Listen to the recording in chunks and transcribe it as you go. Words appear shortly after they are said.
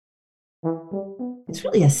It's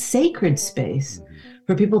really a sacred space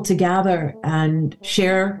for people to gather and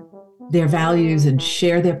share their values and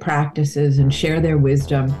share their practices and share their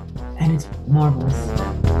wisdom. And it's marvelous.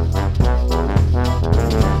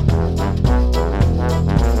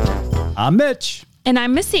 I'm Mitch. And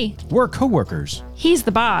I'm Missy. We're co-workers. He's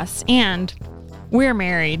the boss, and we're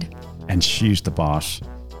married. And she's the boss.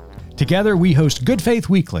 Together, we host Good Faith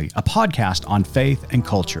Weekly, a podcast on faith and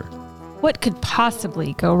culture. What could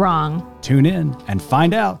possibly go wrong? Tune in and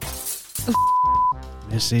find out.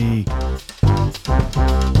 Missy.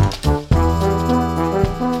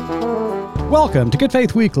 Welcome to Good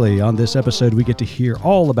Faith Weekly. On this episode, we get to hear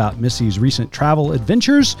all about Missy's recent travel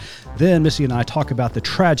adventures. Then Missy and I talk about the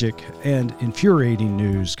tragic and infuriating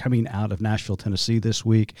news coming out of Nashville, Tennessee this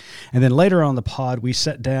week. And then later on the pod, we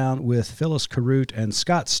sat down with Phyllis Carute and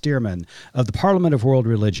Scott Stearman of the Parliament of World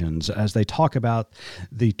Religions as they talk about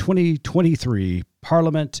the 2023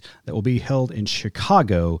 Parliament that will be held in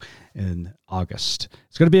Chicago in August.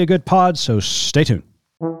 It's going to be a good pod, so stay tuned.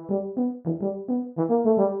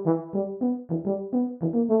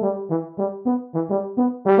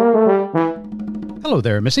 Hello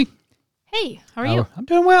there, Missy. Hey, how are you? I'm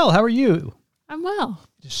doing well. How are you? I'm well.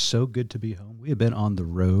 It's so good to be home. We have been on the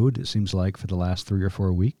road, it seems like, for the last 3 or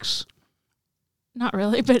 4 weeks. Not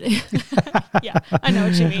really, but yeah, I know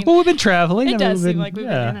what you mean. Well, we've been traveling. It does seem like we've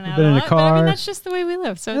been in and out been a in lot, a car. but I mean, that's just the way we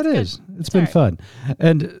live, so it's It good. is. It's been fun.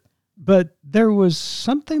 But there was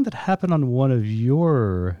something that happened on one of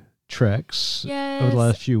your treks over the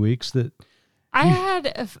last few weeks that... I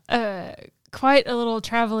had quite a little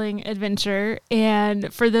traveling adventure,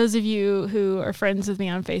 and for those of you who are friends with me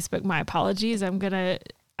on Facebook, my apologies. I'm gonna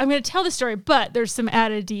tell the story, but there's some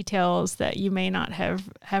added details that you may not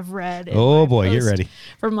have read. Oh boy, get ready.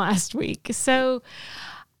 From last week. So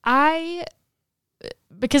because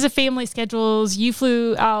of family schedules, you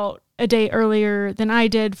flew out a day earlier than I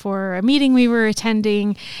did for a meeting we were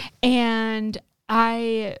attending, and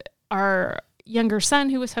our younger son,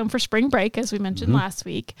 who was home for spring break, as we mentioned last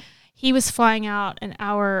week, he was flying out an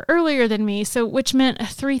hour earlier than me, so which meant a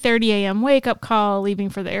 3:30 a.m. wake-up call, leaving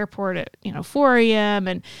for the airport at 4 a.m.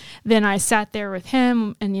 And then I sat there with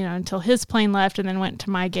him and until his plane left, and then went to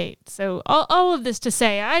my gate. So all of this to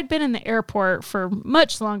say, I'd been in the airport for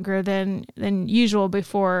much longer than usual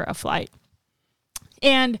before a flight,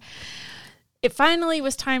 and it finally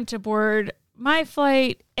was time to board my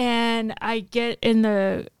flight, and I get in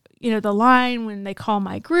the line when they call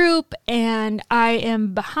my group, and I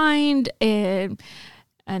am behind an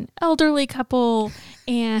elderly couple,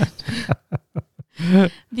 and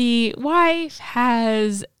the wife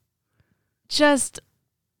has just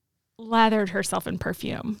lathered herself in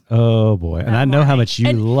perfume. Oh boy. And I know how much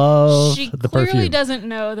you love the perfume. She clearly doesn't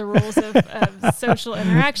know the rules of social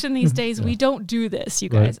interaction these days. Yeah. We don't do this, you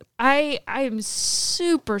guys. Right. I am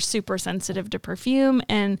super, super sensitive to perfume,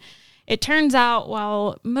 and it turns out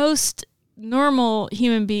while most normal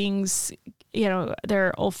human beings,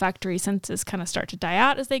 their olfactory senses kind of start to die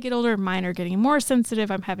out as they get older, mine are getting more sensitive.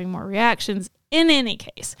 I'm having more reactions. In any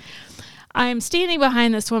case, I'm standing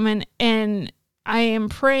behind this woman, and I am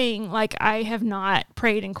praying like I have not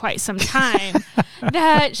prayed in quite some time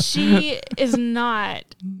that she is not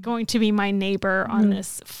going to be my neighbor on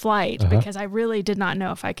this flight, because I really did not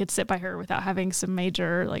know if I could sit by her without having some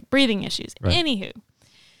major breathing issues. Right. Anywho,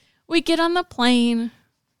 we get on the plane.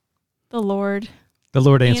 The Lord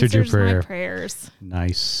answered your prayer. My prayers.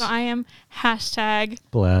 Nice. So I am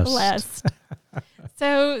 #blessed.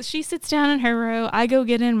 So she sits down in her row. I go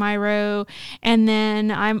get in my row, and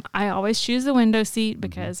then I always choose the window seat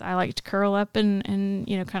because I like to curl up and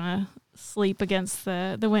kind of sleep against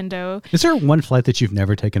the window. Is there one flight that you've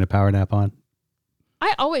never taken a power nap on?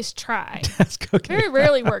 I always try. That's okay. Very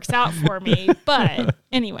rarely works out for me, but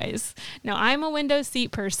anyways, no, I'm a window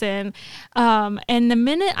seat person. And the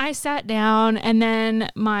minute I sat down, and then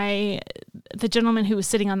the gentleman who was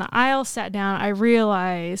sitting on the aisle sat down, I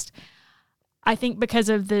realized, I think because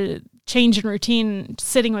of the change in routine,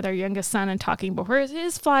 sitting with our youngest son and talking before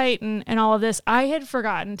his flight and all of this, I had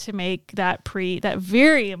forgotten to make that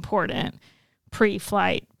very important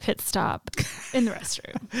pre-flight pit stop in the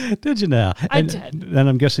restroom. Did you now? I did. And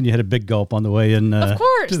I'm guessing you had a big gulp on the way in of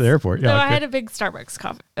course. To the airport. Yeah, I had a big Starbucks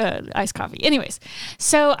coffee, iced coffee. Anyways,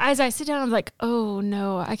 so as I sit down, I'm like, oh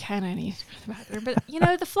no, I kind of need to go to the bathroom. But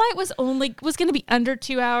the flight was going to be under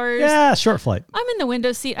 2 hours. Yeah, short flight. I'm in the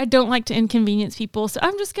window seat. I don't like to inconvenience people, so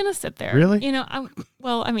I'm just going to sit there. Really?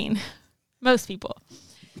 Most people.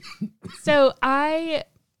 So I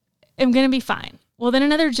am going to be fine. Well, then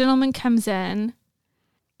another gentleman comes in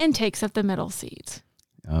and takes up the middle seat.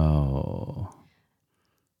 Oh.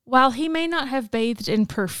 while he may not have bathed in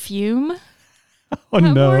perfume Oh,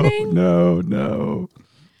 that no, morning, no.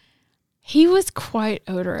 he was quite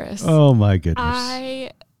odorous. Oh, my goodness.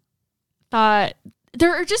 I thought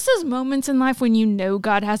there are just those moments in life when you know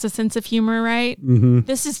God has a sense of humor, right? Mm-hmm.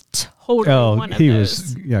 This is totally one of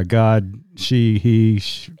those. God, she, he,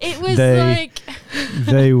 It was they,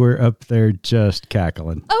 they were up there just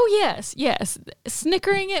cackling. Oh, yes.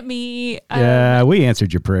 Snickering at me. Yeah, we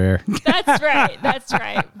answered your prayer. That's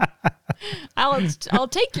right. I'll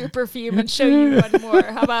take your perfume and show you one more.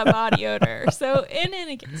 How about body odor? So in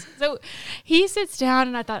any case, so he sits down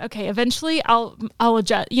and I thought, okay, eventually I'll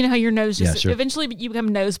adjust. You know how your nose just eventually you become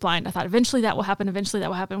nose blind. I thought eventually that will happen.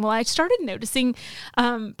 Well, I started noticing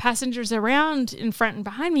passengers around in front and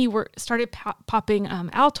behind me started popping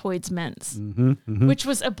Altoids mints, which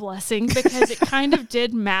was a blessing because it kind of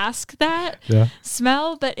did mask that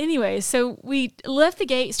smell. But anyway, so we left the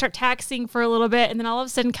gate, start taxiing for a little bit, and then all of a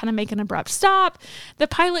sudden kind of make an abrupt stop. The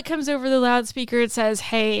pilot comes over the loudspeaker and says,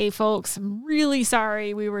 "Hey folks, I'm really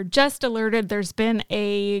sorry. We were just alerted there's been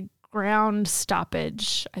a ground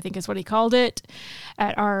stoppage," I think is what he called it,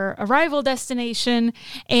 at our arrival destination,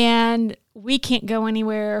 and we can't go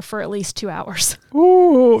anywhere for at least 2 hours.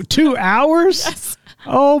 Ooh, 2 hours? Yes.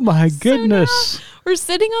 Oh my goodness. So we're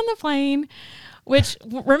sitting on the plane, which,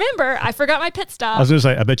 remember, I forgot my pit stop. I was going to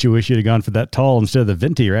say, I bet you wish you'd have gone for that tall instead of the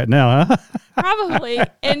venti right now, huh? Probably.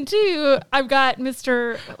 And two, I've got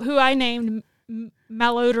Mr. who I named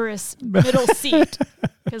Malodorous Middle Seat,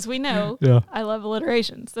 because we know I love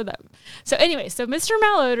alliteration. So anyway, so Mr.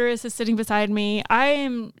 Malodorous is sitting beside me.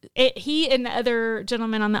 He and the other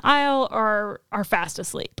gentleman on the aisle are fast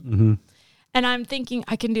asleep. Mm-hmm. And I'm thinking,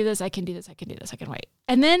 I can do this, I can wait.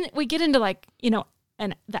 And then we get into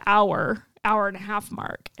the hour and a half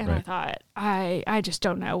mark. And I thought, I just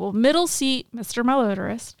don't know. Well, middle seat, Mr.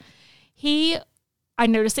 Malodorous, I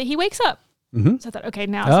noticed that he wakes up. Mm-hmm. So I thought, okay,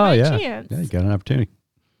 now's my chance. Yeah, you got an opportunity.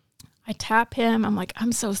 I tap him. I'm like,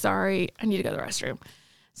 I'm so sorry. I need to go to the restroom.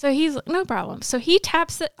 So he's like, no problem. So he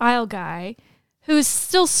taps the aisle guy who's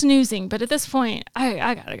still snoozing. But at this point,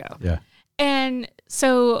 I got to go. Yeah. And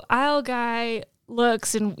so aisle guy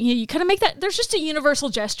looks and you kind of make that, there's just a universal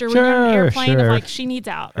gesture when you're on an airplane of like, she needs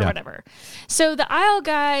out or whatever. So the aisle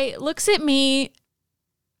guy looks at me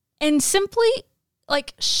and simply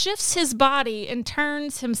like shifts his body and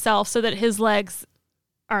turns himself so that his legs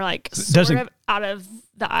are like sort of out of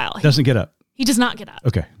the aisle. Doesn't get up. He does not get up.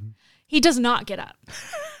 Okay. He does not get up.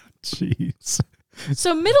 Jeez.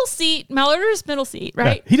 So middle seat, Malodorous middle seat,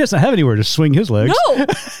 right? Yeah, he doesn't have anywhere to swing his legs. No.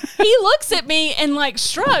 He looks at me and like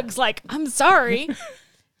shrugs like, I'm sorry.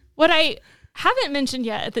 What I haven't mentioned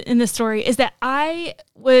yet in this story is that I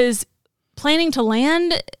was planning to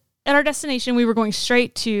land at our destination. We were going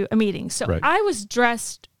straight to a meeting. So I was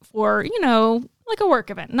dressed for, like a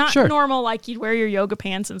work event, not normal, like you'd wear your yoga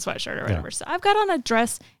pants and sweatshirt or whatever. Yeah. So I've got on a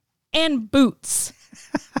dress and boots.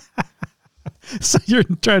 So you're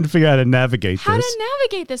trying to figure out how to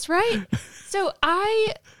navigate this, right? So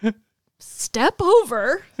I step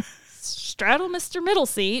over, straddle Mr. Middle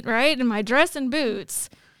Seat, right, in my dress and boots.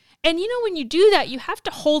 And when you do that, you have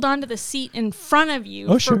to hold onto the seat in front of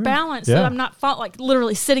you for balance, so I'm not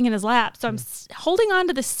literally sitting in his lap. So I'm holding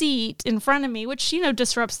onto the seat in front of me, which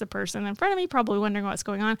disrupts the person in front of me, probably wondering what's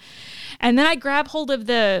going on. And then I grab hold of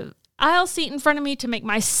the aisle seat in front of me to make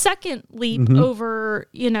my second leap over,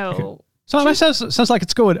 Okay. So that sounds like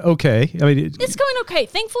it's going okay. I mean, it's going okay.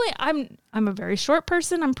 Thankfully, I'm a very short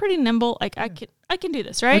person. I'm pretty nimble. Like I can do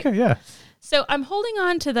this, right? Okay, yeah. So I'm holding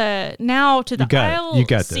on to the aisle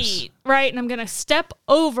seat, right? And I'm going to step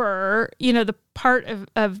over, the part of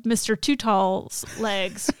Mr. Too Tall's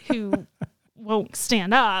legs who won't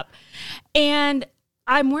stand up. And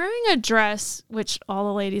I'm wearing a dress, which all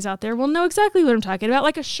the ladies out there will know exactly what I'm talking about,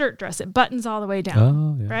 like a shirt dress. It buttons all the way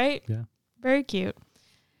down, right? Yeah. Very cute.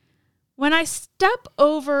 When I step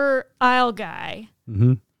over aisle guy,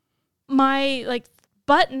 my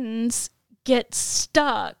buttons get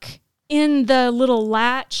stuck in the little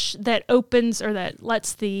latch that opens or that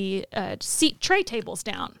lets the seat tray tables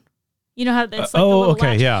down. You know how it's like the little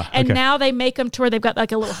latch? Yeah. And now they make them to where they've got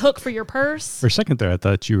like a little hook for your purse. For a second there, I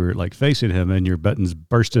thought you were like facing him and your buttons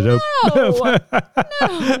bursted open. No.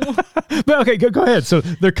 But okay, go ahead. So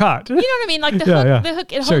they're caught. You know what I mean? Like the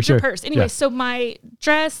hook, it holds your purse. Anyway, so my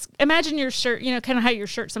dress, imagine your shirt, kind of how your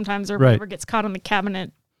shirt sometimes or whatever gets caught on the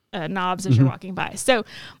cabinet knobs as you're walking by. So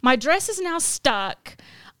my dress is now stuck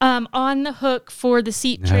on the hook for the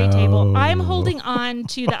seat tray table. I'm holding on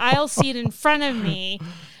to the aisle seat in front of me,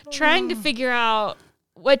 trying to figure out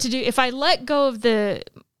what to do. If I let go of the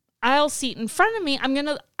aisle seat in front of me,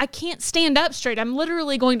 I can't stand up straight. I'm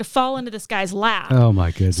literally going to fall into this guy's lap. Oh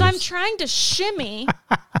my goodness. So I'm trying to shimmy.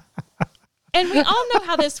 And we all know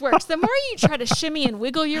how this works. The more you try to shimmy and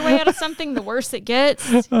wiggle your way out of something, the worse it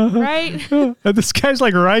gets, right? And this guy's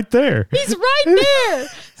like right there. He's right there.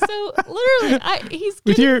 So literally, he's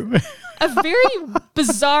getting a very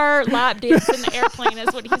bizarre lap dance in the airplane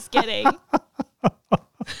is what he's getting.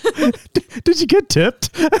 Did you get tipped?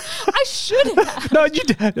 I should have. No, you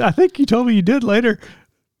did. I think you told me you did later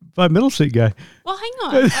by middle seat guy. Well, hang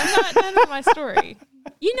on. I'm not done with my story.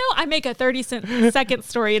 You know, I make a 30-second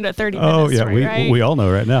story into a 30-minute story, right? We all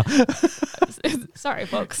know right now. Sorry,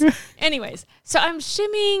 folks. Anyways, so I'm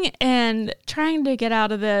shimmying and trying to get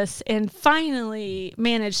out of this and finally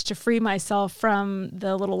managed to free myself from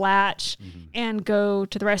the little latch and go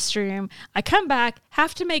to the restroom. I come back,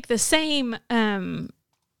 have to make the same,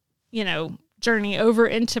 journey over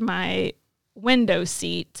into my window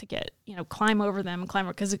seat to get, climb over them,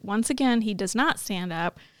 because once again, he does not stand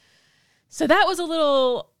up. So that was a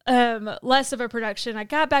little less of a production. I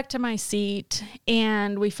got back to my seat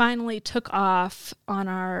and we finally took off on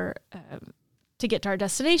our to get to our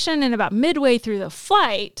destination. And about midway through the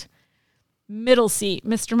flight, middle seat,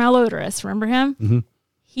 Mr. Malodorous, remember him? Mm-hmm.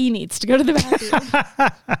 He needs to go to the bathroom.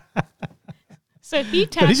 So he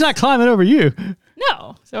taps. But he's not climbing over you.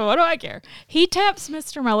 No. So what do I care? He taps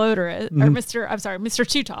Mr. Malodorous, or Mr.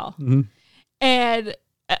 Too Tall. Mm-hmm. And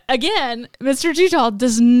again, Mr. Too Tall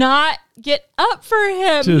does not get up for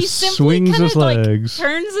him. Just he simply swings his legs.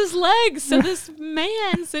 Turns his legs. So this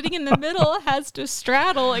man sitting in the middle has to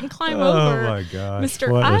straddle and climb over my gosh,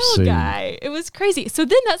 Mr. Aisle Guy. It was crazy. So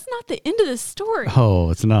then that's not the end of the story.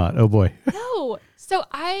 Oh, it's not. Oh boy. No. So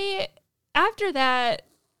after that,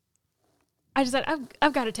 I just said,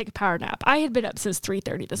 I've got to take a power nap. I had been up since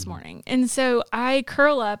 3:30 this morning. And so I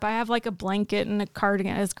curl up. I have like a blanket and a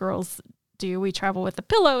cardigan, as girls do. We travel with a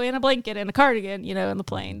pillow and a blanket and a cardigan, in the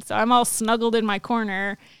plane. So I'm all snuggled in my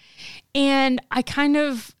corner. And I kind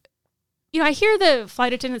of, I hear the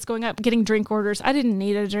flight attendants going up, getting drink orders. I didn't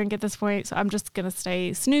need a drink at this point. So I'm just going to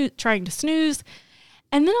stay trying to snooze.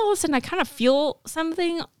 And then all of a sudden I kind of feel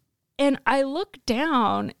something. And I look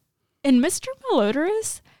down and Mr.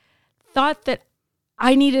 Malodorous thought that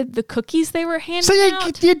I needed the cookies they were handing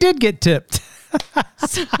out. So you did get tipped.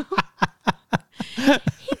 So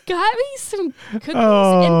he got me some cookies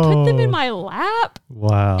and put them in my lap.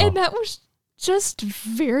 Wow. And that was just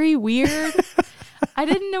very weird. I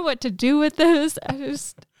didn't know what to do with those.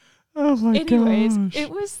 Oh my gosh. Anyways, it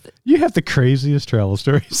was. You have the craziest travel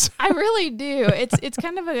stories. I really do. It's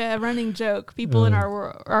kind of a running joke. People in our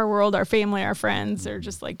world, our family, our friends are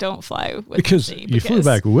just like, don't fly with because me. You flew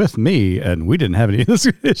back with me and we didn't have any of those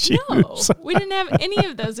issues. No, we didn't have any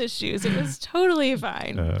of those issues. It was totally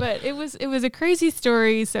fine. But it was a crazy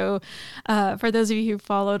story. So for those of you who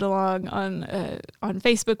followed along on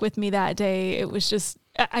Facebook with me that day, it was just.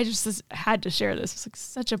 I just had to share this. It's like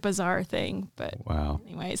such a bizarre thing, but wow.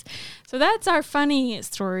 Anyways, so that's our funny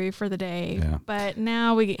story for the day. Yeah. But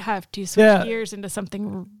now we have to switch gears into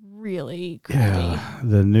something really crazy. Yeah,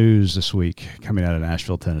 the news this week coming out of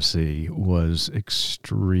Nashville, Tennessee was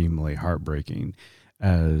extremely heartbreaking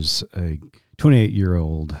as a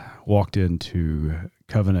 28-year-old walked into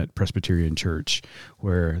Covenant Presbyterian Church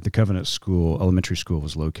where the Covenant elementary school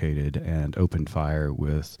was located and opened fire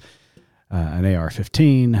with an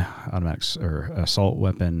AR-15 automatic or assault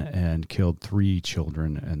weapon and killed 3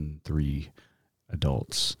 children and 3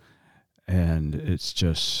 adults. And it's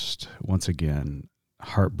just, once again,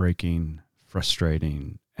 heartbreaking,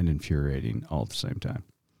 frustrating, and infuriating all at the same time.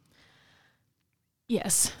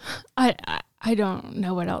 Yes. I don't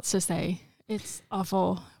know what else to say. It's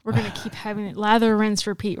awful. We're going to keep having it. Lather, rinse,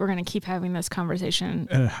 repeat. We're going to keep having this conversation.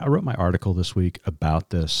 I wrote my article this week about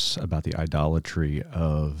the idolatry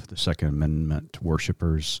of the Second Amendment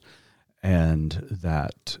worshipers, and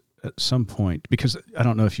that at some point, because I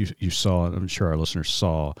don't know if you saw, I'm sure our listeners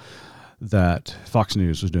saw, that Fox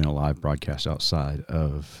News was doing a live broadcast outside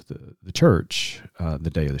of the church the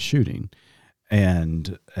day of the shooting,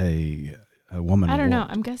 and a woman. I don't know.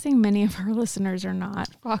 I'm guessing many of our listeners are not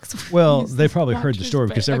Fox. Well, they probably heard the story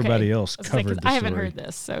because everybody else covered the story. I haven't heard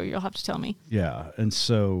this, so you'll have to tell me. Yeah. And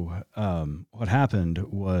so what happened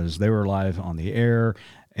was they were live on the air,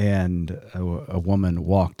 and a woman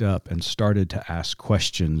walked up and started to ask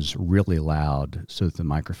questions really loud so that the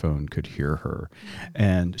microphone could hear her.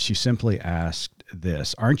 And she simply asked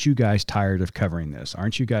this: aren't you guys tired of covering this?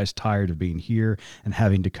 Aren't you guys tired of being here and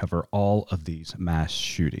having to cover all of these mass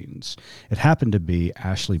shootings? It happened to be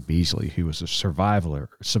Ashley Beasley, who was a survivor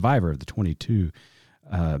of the 22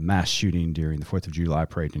 mass shooting during the 4th of July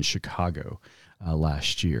parade in Chicago.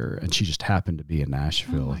 last year, and she just happened to be in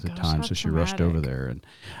Nashville at the time, so she rushed over there. And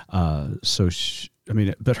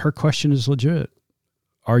but her question is legit.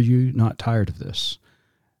 Are you not tired of this?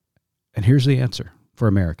 And here's the answer for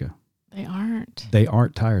America. They aren't. They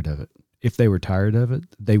aren't tired of it. If they were tired of it,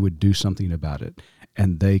 they would do something about it.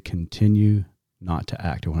 And they continue not to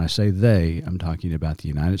act. And when I say they, I'm talking about the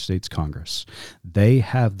United States Congress. They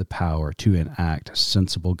have the power to enact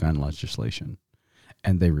sensible gun legislation,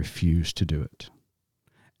 and they refuse to do it.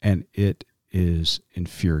 And it is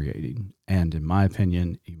infuriating and, in my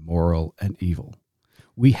opinion, immoral and evil.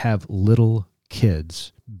 We have little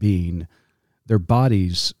kids being, their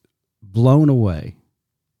bodies blown away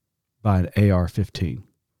by an AR-15.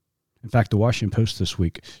 In fact, the Washington Post this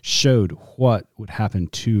week showed what would happen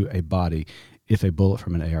to a body if a bullet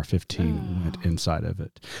from an AR-15 went inside of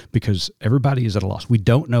it, because everybody is at a loss. We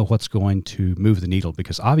don't know what's going to move the needle,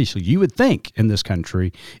 because obviously you would think in this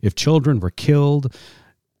country, if children were killed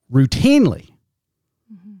routinely,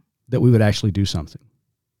 that we would actually do something.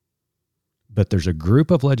 But there's a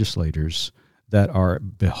group of legislators that are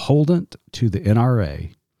beholden to the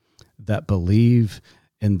NRA that believe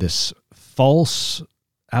in this false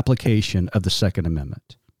application of the Second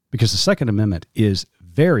Amendment, because the Second Amendment is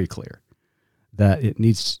very clear that it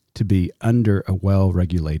needs to be under a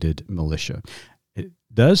well-regulated militia. It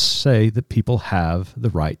does say that people have the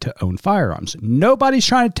right to own firearms. Nobody's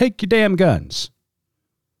trying to take your damn guns.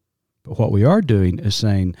 But what we are doing is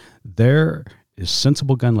saying there is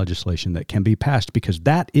sensible gun legislation that can be passed, because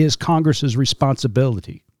that is Congress's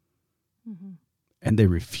responsibility. And they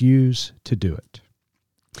refuse to do it.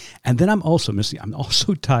 And then I'm also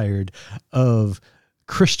tired of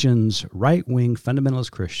Christians, right-wing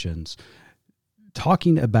fundamentalist Christians,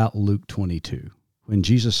 talking about Luke 22, when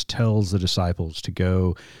Jesus tells the disciples to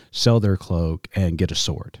go sell their cloak and get a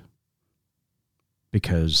sword,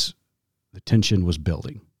 because the tension was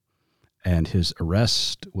building and his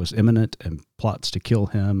arrest was imminent and plots to kill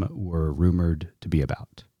him were rumored to be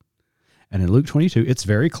about. And in Luke 22, it's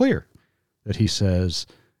very clear that he says,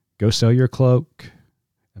 go sell your cloak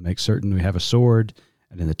and make certain we have a sword.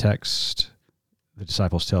 And in the text, the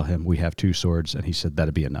disciples tell him, we have 2 swords. And he said,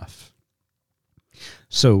 that'd be enough.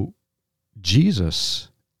 So Jesus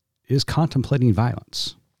is contemplating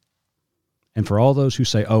violence. And for all those who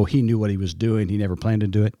say, oh, he knew what he was doing, he never planned to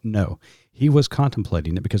do it. No, he was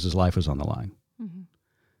contemplating it because his life was on the line.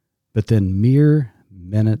 But then mere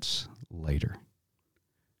minutes later,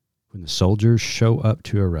 when the soldiers show up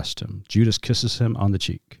to arrest him, Judas kisses him on the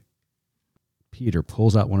cheek. Peter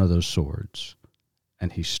pulls out one of those swords,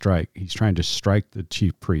 and he's trying to strike the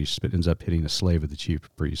chief priest, but ends up hitting a slave of the chief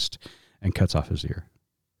priest and cuts off his ear.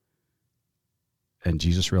 And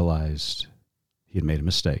Jesus realized he had made a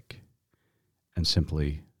mistake and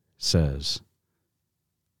simply says,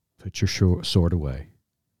 put your sword away,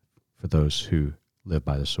 for those who live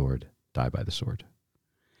by the sword die by the sword.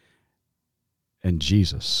 And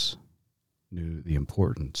Jesus knew the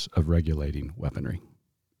importance of regulating weaponry.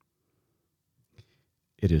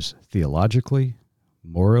 It is theologically,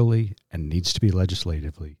 morally, and needs to be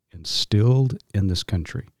legislatively instilled in this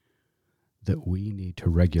country that we need to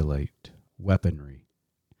regulate weaponry,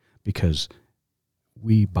 because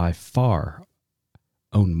we by far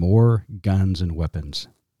own more guns and weapons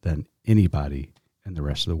than anybody in the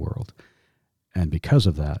rest of the world. And because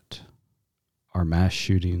of that, our mass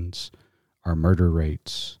shootings, our murder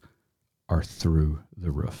rates are through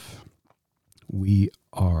the roof. We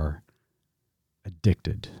are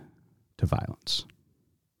addicted to violence.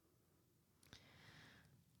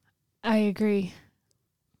 I agree.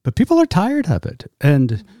 But people are tired of it.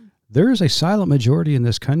 And there is a silent majority in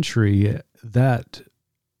this country that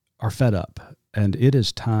are fed up. And it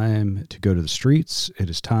is time to go to the streets. It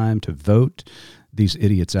is time to vote these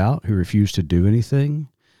idiots out who refuse to do anything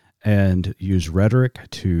and use rhetoric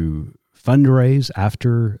to fundraise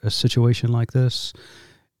after a situation like this.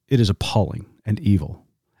 It is appalling and evil,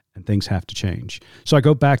 and things have to change. So I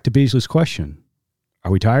go back to Beasley's question.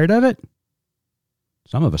 Are we tired of it?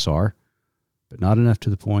 Some of us are, but not enough to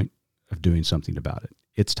the point of doing something about it.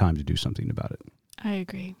 It's time to do something about it. I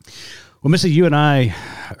agree. Well, Missy, you and I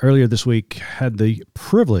earlier this week had the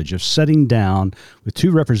privilege of sitting down with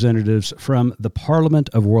 2 representatives from the Parliament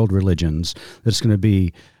of World Religions that's going to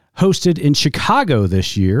be hosted in Chicago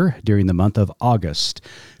this year during the month of August.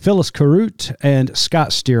 Phyllis Carute and Scott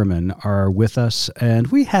Stearman are with us, and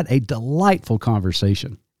we had a delightful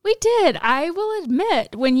conversation. We did. I will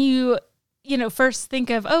admit, when you first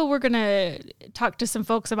think of, we're going to talk to some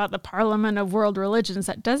folks about the Parliament of World Religions,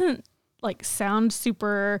 that doesn't sound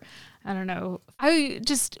super, I don't know. I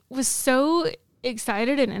just was so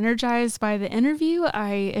excited and energized by the interview.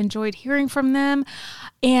 I enjoyed hearing from them.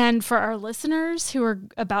 And for our listeners who are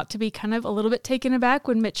about to be kind of a little bit taken aback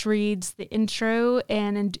when Mitch reads the intro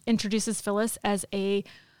and introduces Phyllis as a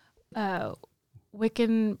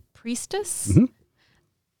Wiccan priestess. Mm-hmm.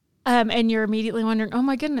 And you're immediately wondering, oh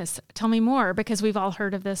my goodness, tell me more, because we've all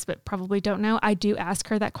heard of this, but probably don't know. I do ask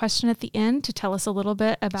her that question at the end to tell us a little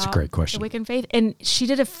bit about the Wiccan faith. And she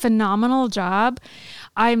did a phenomenal job.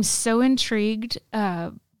 I'm so intrigued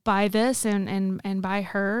by this and by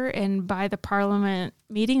her and by the Parliament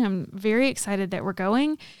meeting. I'm very excited that we're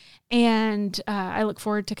going. And I look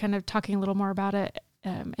forward to kind of talking a little more about it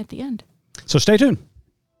at the end. So stay tuned.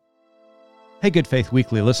 Hey, Good Faith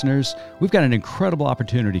Weekly listeners, we've got an incredible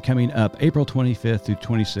opportunity coming up April 25th through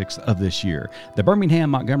 26th of this year. The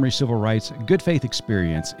Birmingham Montgomery Civil Rights Good Faith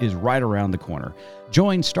Experience is right around the corner.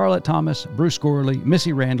 Join Starlett Thomas, Bruce Gorley,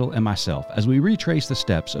 Missy Randall, and myself as we retrace the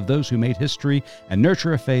steps of those who made history and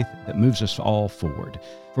nurture a faith that moves us all forward.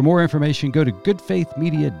 For more information, go to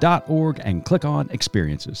goodfaithmedia.org and click on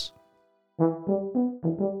Experiences.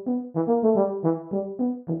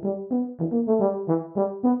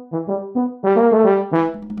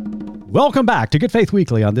 Welcome back to Good Faith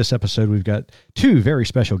Weekly. On this episode, we've got two very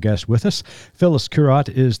special guests with us. Phyllis Curott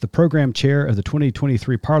is the program chair of the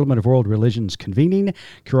 2023 Parliament of World Religions convening.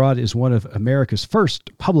 Curott is one of America's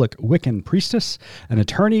first public Wiccan priestess, an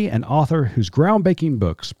attorney and author whose groundbreaking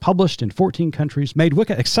books, published in 14 countries, made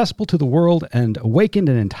Wicca accessible to the world and awakened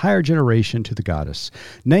an entire generation to the goddess.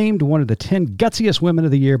 Named one of the 10 gutsiest women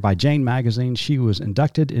of the year by Jane Magazine, she was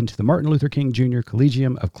inducted into the Martin Luther King Jr.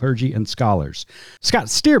 Collegium of Clergy and Scholars. Scott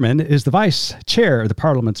Stearman is the vice chair of the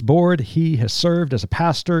Parliament's board. He has served as a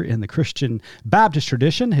pastor in the Christian Baptist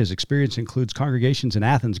tradition. His experience includes congregations in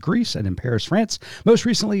Athens, Greece, and in Paris, France. Most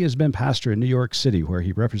recently, he has been pastor in New York City, where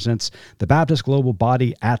he represents the Baptist Global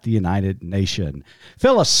Body at the United Nations.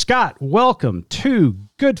 Phyllis, Scott, welcome to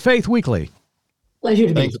Good Faith Weekly. Pleasure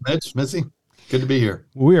to be here. Thanks, Mitch. Missy, good to be here.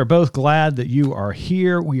 We are both glad that you are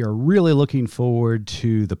here. We are really looking forward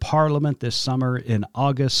to the Parliament this summer in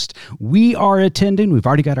August. We are attending. We've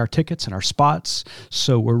already got our tickets and our spots,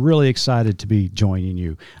 so we're really excited to be joining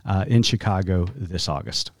you in Chicago this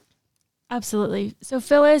August. Absolutely. So,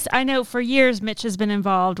 Phyllis, I know for years Mitch has been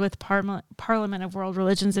involved with Parliament of World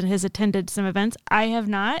Religions and has attended some events. I have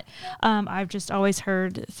not. I've just always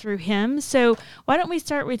heard through him. So why don't we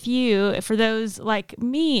start with you? For those like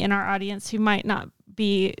me in our audience who might not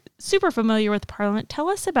be super familiar with Parliament, tell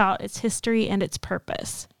us about its history and its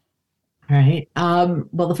purpose. All right.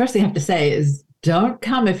 Well, the first thing I have to say is don't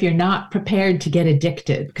come if you're not prepared to get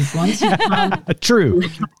addicted, because once you come... True.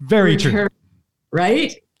 Very true.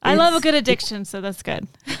 Right? I love a good addiction, so that's good.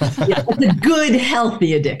 Yeah, it's a good,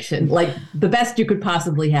 healthy addiction, like the best you could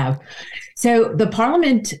possibly have. So the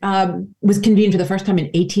Parliament was convened for the first time in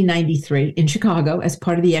 1893 in Chicago as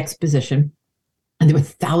part of the Exposition. And there were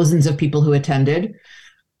thousands of people who attended.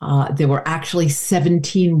 There were actually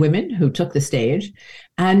 17 women who took the stage.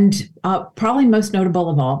 And probably most notable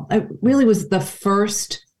of all, it really was the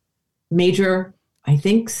first major, I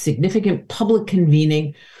think, significant public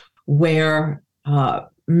convening where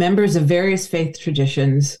members of various faith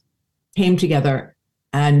traditions came together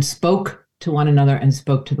and spoke to one another and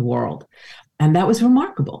spoke to the world. And that was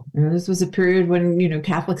remarkable. This was a period when,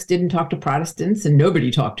 Catholics didn't talk to Protestants and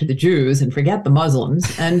nobody talked to the Jews, and forget the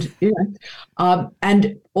Muslims. And,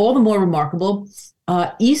 and all the more remarkable,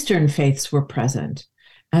 Eastern faiths were present.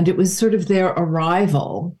 And it was sort of their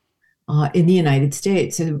arrival in the United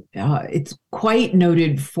States. So, it's quite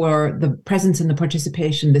noted for the presence and the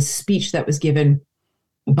participation, the speech that was given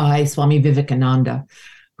by Swami Vivekananda,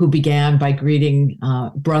 who began by greeting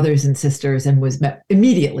brothers and sisters and was met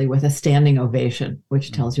immediately with a standing ovation,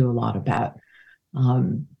 which tells you a lot about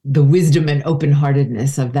the wisdom and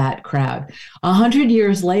open-heartedness of that crowd. 100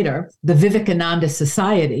 years later, the Vivekananda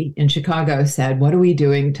Society in Chicago said, what are we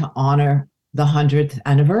doing to honor the 100th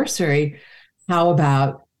anniversary? How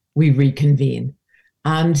about we reconvene?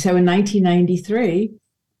 And so in 1993,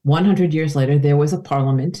 100 years later, there was a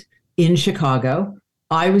parliament in Chicago.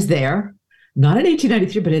 I was there, not in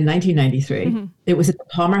 1893, but in 1993. Mm-hmm. It was at the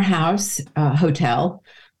Palmer House Hotel,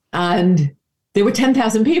 and there were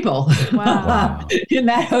 10,000 people in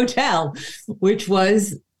that hotel, which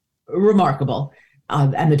was remarkable.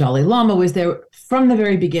 And the Dalai Lama was there. From the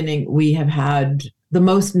very beginning, we have had the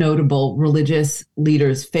most notable religious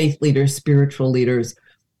leaders, faith leaders, spiritual leaders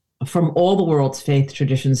from all the world's faith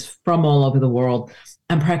traditions, from all over the world,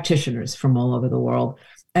 and practitioners from all over the world,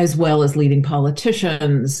 as well as leading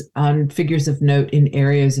politicians and figures of note in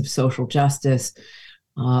areas of social justice.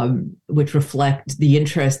 which reflect the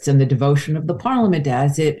interests and the devotion of the Parliament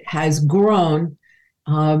as it has grown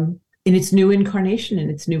in its new incarnation, in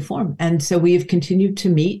its new form. And so we have continued to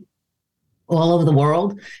meet all over the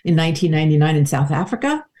world. In 1999 in South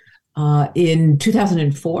Africa, in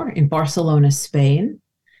 2004 in Barcelona, Spain,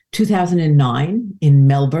 2009 in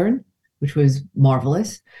Melbourne, which was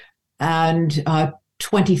marvelous, and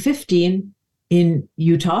 2015 in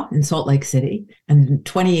Utah, in Salt Lake City, and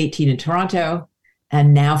 2018 in Toronto,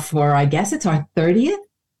 and now for, I guess it's our 30th,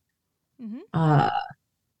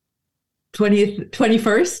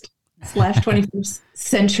 21st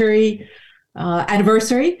century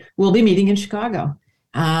anniversary, we'll be meeting in Chicago.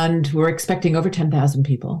 And we're expecting over 10,000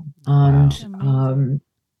 people. And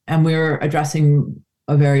we're addressing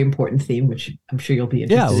a very important theme, which I'm sure you'll be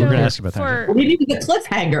interested in. Yeah, we're going to ask about that. We need the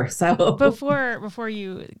cliffhanger. So before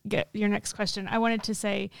you get your next question, I wanted to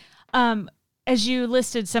say, as you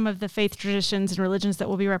listed some of the faith traditions and religions that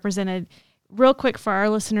will be represented, real quick for our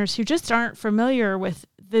listeners who just aren't familiar with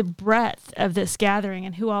the breadth of this gathering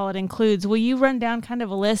and who all it includes, will you run down kind of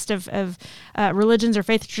a list of religions or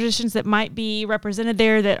faith traditions that might be represented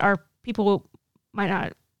there that our people might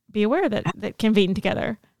not be aware that convene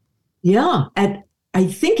together? Yeah. I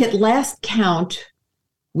think at last count,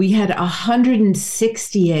 we had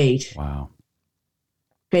 168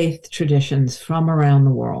 faith traditions from around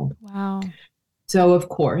the world. Wow. So, of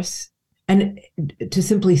course, and to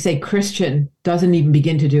simply say Christian doesn't even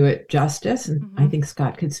begin to do it justice. And I think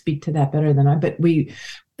Scott could speak to that better than I, but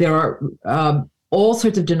there are all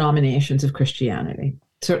sorts of denominations of Christianity.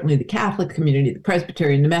 Certainly the Catholic community, the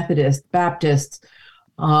Presbyterian, the Methodist, Baptists.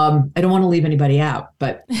 I don't want to leave anybody out,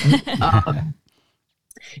 but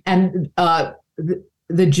and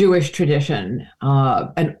the Jewish tradition,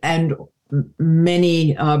 and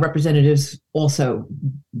many representatives also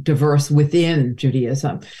diverse within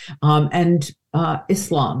Judaism, and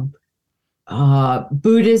Islam,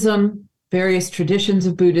 Buddhism, various traditions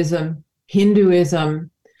of Buddhism, Hinduism,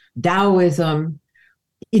 Taoism,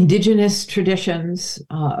 indigenous traditions,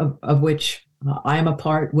 of which I am a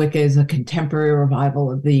part. Wicca is a contemporary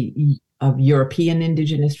revival of European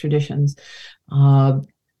indigenous traditions.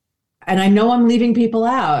 And I know I'm leaving people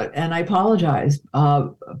out, and I apologize,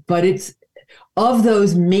 but it's of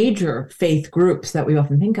those major faith groups that we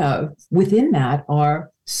often think of. Within that are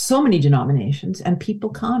so many denominations, and people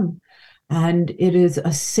come, and it is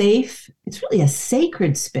it's really a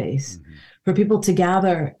sacred space for people to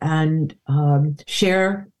gather and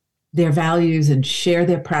share their values and share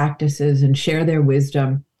their practices and share their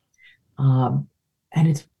wisdom. And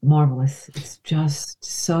it's marvelous. It's just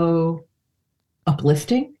so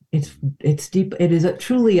uplifting. It's deep. It is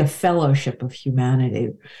truly a fellowship of humanity.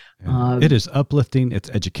 It is uplifting.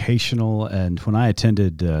 It's educational. And when I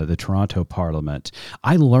attended the Toronto Parliament,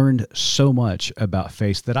 I learned so much about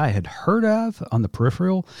faiths that I had heard of on the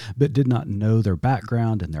peripheral, but did not know their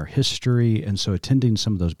background and their history. And so attending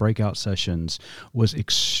some of those breakout sessions was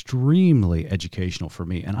extremely educational for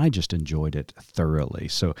me, and I just enjoyed it thoroughly.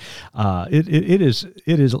 So it is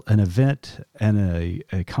an event and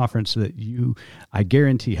a conference that I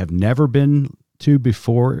guarantee, have never been to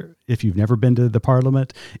before. If you've never been to the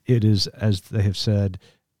Parliament, it is, as they have said,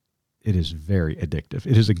 it is very addictive.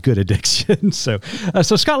 It is a good addiction. So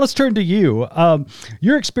Scott, let's turn to you.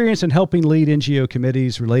 Your experience in helping lead NGO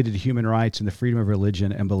committees related to human rights and the freedom of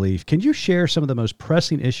religion and belief. Can you share some of the most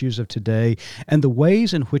pressing issues of today and the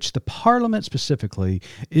ways in which the Parliament specifically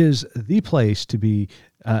is the place to be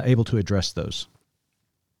able to address those?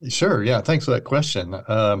 Sure. Yeah. Thanks for that question.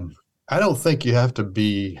 I don't think you have to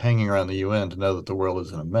be hanging around the UN to know that the world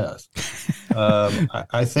is in a mess.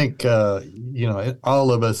 I think,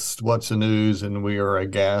 all of us watch the news and we are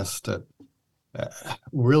aghast at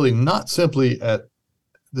really not simply at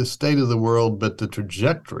the state of the world, but the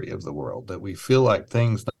trajectory of the world, that we feel like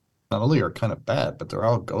things not only are kind of bad, but they're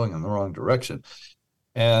all going in the wrong direction.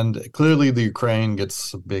 And clearly the Ukraine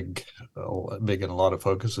gets big in a lot of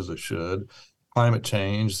focus, as it should. Climate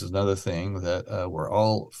change is another thing that we're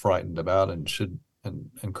all frightened about, and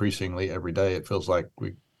increasingly every day it feels like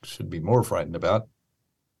we should be more frightened about.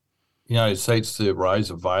 The United States, the rise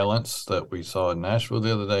of violence that we saw in Nashville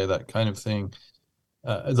the other day, that kind of thing.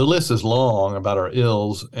 The list is long about our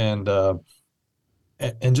ills, and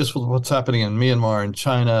just with what's happening in Myanmar and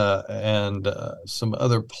China and some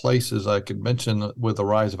other places I could mention with the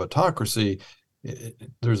rise of autocracy,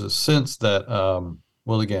 there's a sense that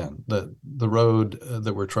again, the road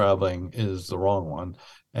that we're traveling is the wrong one,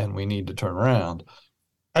 and we need to turn around.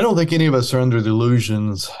 I don't think any of us are under the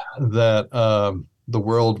illusions that the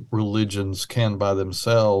world religions can by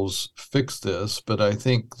themselves fix this, but I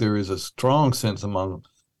think there is a strong sense among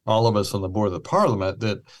all of us on the board of the parliament,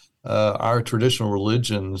 that our traditional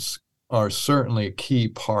religions are certainly a key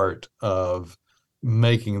part of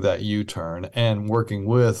making that U-turn and working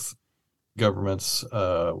with governments,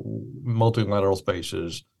 multilateral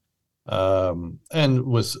spaces, and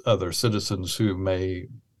with other citizens who may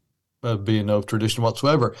be in no tradition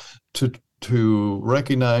whatsoever, to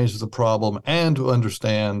recognize the problem and to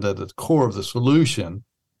understand that at the core of the solution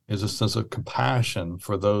is a sense of compassion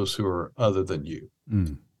for those who are other than you,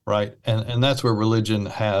 right? And that's where religion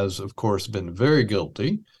has, of course, been very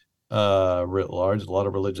guilty, writ large. A lot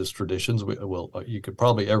of religious traditions, you could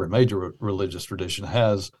probably, every major religious tradition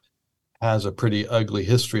has a pretty ugly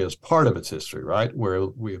history as part of its history, right? Where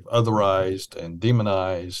we've otherized and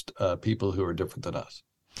demonized people who are different than us.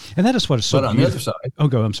 And that is what is so beautiful. On the other side,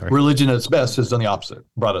 I'm sorry. Religion at its best has done the opposite,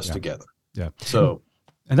 brought us together. Yeah. So,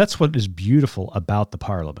 and that's what is beautiful about the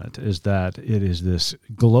Parliament, is that it is this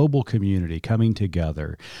global community coming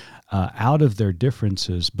together out of their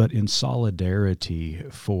differences, but in solidarity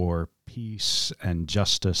for peace and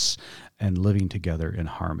justice and living together in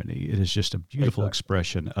harmony. It is just a beautiful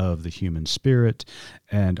expression of the human spirit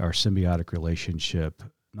and our symbiotic relationship,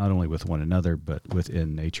 not only with one another, but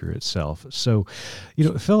within nature itself. So,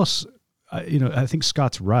 Phyllis, I think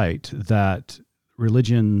Scott's right that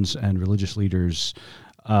religions and religious leaders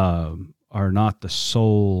are not the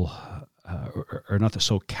sole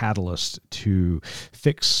catalyst to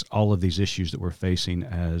fix all of these issues that we're facing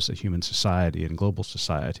as a human society and global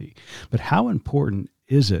society. But how important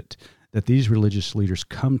is it that these religious leaders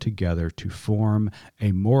come together to form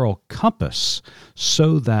a moral compass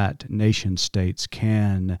so that nation states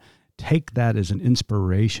can take that as an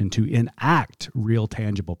inspiration to enact real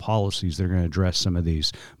tangible policies that are going to address some of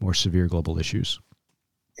these more severe global issues?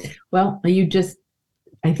 Well,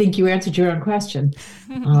 I think you answered your own question.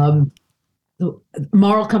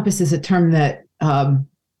 Moral compass is a term that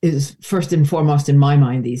is first and foremost in my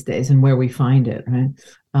mind these days, and where we find it, right?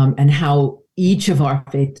 And how each of our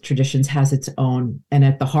faith traditions has its own, and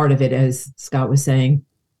at the heart of it, as Scott was saying,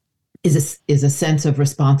 is a sense of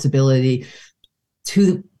responsibility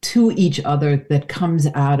to each other that comes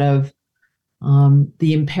out of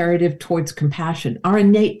the imperative towards compassion, our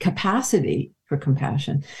innate capacity for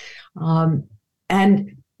compassion.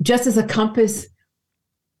 And just as a compass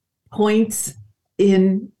points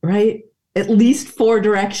in, right, at least 4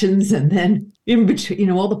 directions, and then in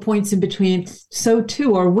between, all the points in between, so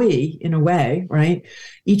too are we, in a way, right?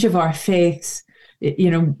 Each of our faiths,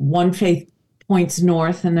 one faith points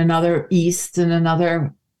north and another east and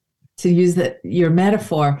another, to use your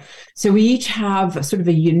metaphor. So we each have a sort of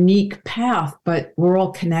a unique path, but we're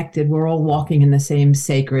all connected. We're all walking in the same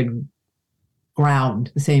sacred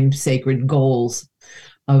ground, the same sacred goals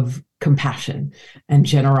of compassion and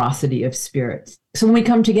generosity of spirit. So when we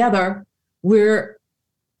come together, we're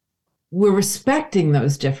respecting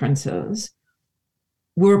those differences.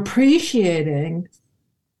 We're appreciating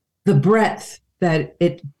the breadth that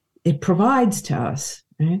it provides to us,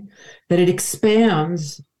 right? That it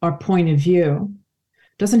expands our point of view.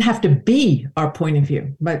 It doesn't have to be our point of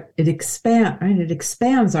view, but it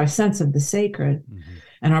expands our sense of the sacred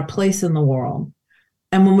and our place in the world.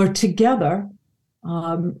 And when we're together,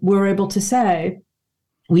 we're able to say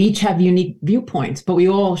we each have unique viewpoints, but we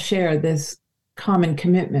all share this common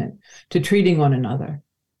commitment to treating one another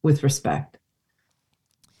with respect,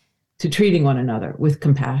 to treating one another with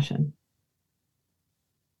compassion,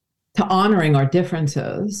 to honoring our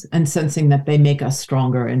differences and sensing that they make us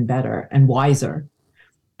stronger and better and wiser.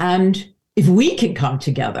 And if we can come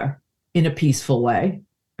together in a peaceful way,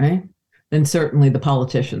 right, then certainly the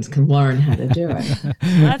politicians can learn how to do it.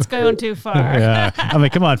 That's going too far. Yeah. I mean,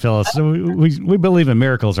 come on, Phyllis. We believe in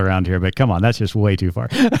miracles around here, but come on, that's just way too far.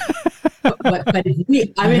 but if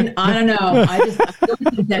we, I don't know. I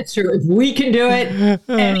don't think that's true. If we can do it,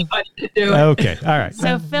 anybody can do it. Okay. All right.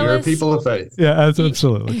 So Phyllis, you're people of faith. Yeah,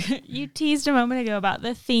 absolutely. You teased a moment ago about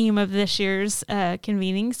the theme of this year's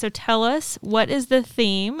convening. So tell us, what is the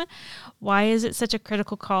theme? Why is it such a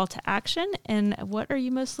critical call to action? And what are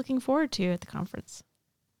you most looking forward to at the conference?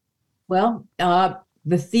 Well,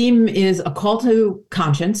 the theme is a call to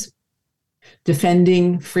conscience,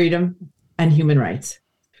 defending freedom and human rights,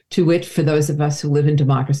 to which, for those of us who live in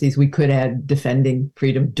democracies, we could add defending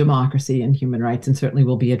freedom, democracy, and human rights, and certainly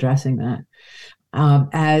we'll be addressing that.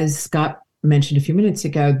 As Scott mentioned a few minutes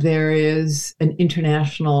ago, there is an there's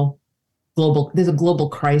a global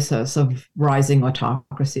crisis of rising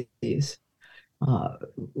autocracies.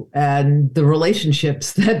 And the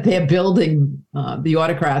relationships that they're building, the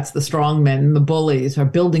autocrats, the strongmen, the bullies, are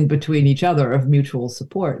building between each other of mutual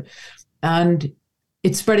support. And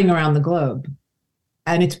it's spreading around the globe.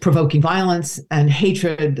 and it's provoking violence and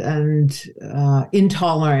hatred and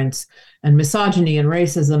intolerance and misogyny and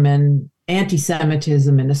racism and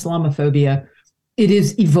anti-Semitism and Islamophobia. It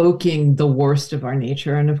is evoking the worst of our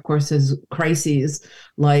nature. And of course, as crises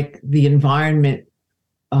like the environment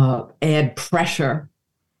add pressure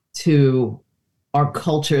to our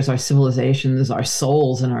cultures, our civilizations, our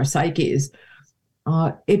souls, and our psyches,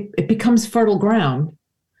 it becomes fertile ground.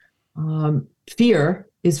 Fear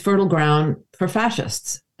is fertile ground for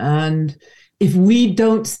fascists. And if we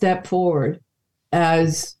don't step forward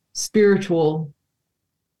as spiritual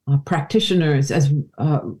practitioners, as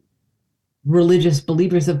religious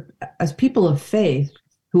believers, as people of faith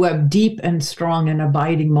who have deep and strong and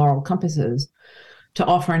abiding moral compasses, to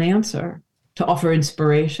offer an answer, to offer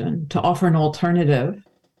inspiration, to offer an alternative,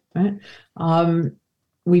 right?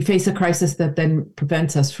 We face a crisis that then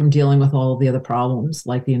prevents us from dealing with all of the other problems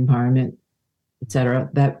like the environment, et cetera,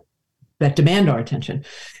 that demand our attention.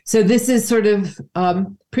 So this is sort of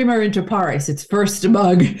prima inter pares. It's first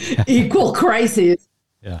among equal crises.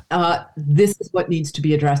 Yeah. This is what needs to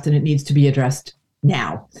be addressed, and it needs to be addressed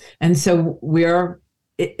now. And so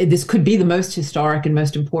this could be the most historic and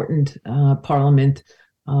most important parliament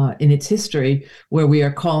in its history, where we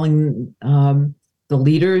are calling the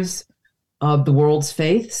leaders of the world's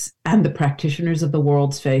faiths and the practitioners of the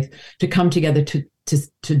world's faith to come together to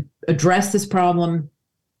address this problem,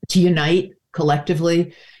 to unite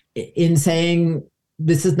collectively in saying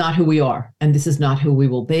this is not who we are and this is not who we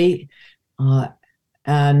will be.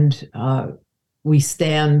 And we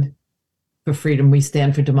stand for freedom, we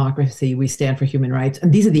stand for democracy, we stand for human rights.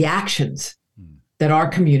 And these are the actions that our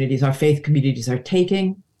communities, our faith communities, are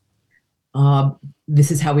taking. This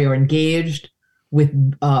is how we are engaged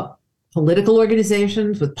with political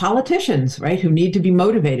organizations, with politicians, right, who need to be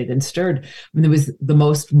motivated and stirred. I mean, there was the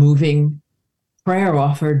most moving prayer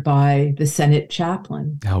offered by the Senate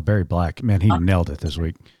chaplain. Oh, Barry Black, man, he nailed it this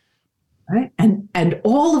week. Right, and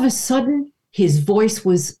all of a sudden, his voice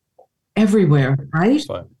was everywhere, right?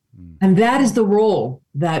 And that is the role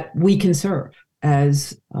that we can serve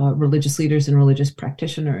as religious leaders and religious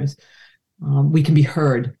practitioners. We can be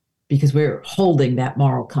heard because we're holding that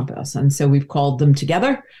moral compass. And so we've called them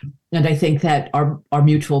together. And I think that our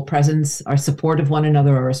mutual presence, our support of one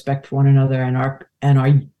another, our respect for one another, and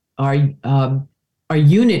our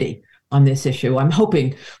unity on this issue, I'm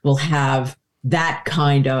hoping will have that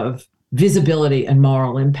kind of visibility and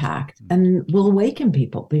moral impact, and will awaken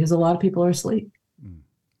people, because a lot of people are asleep.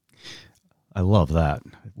 I love that.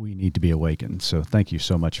 We need to be awakened. So thank you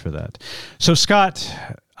so much for that. So Scott,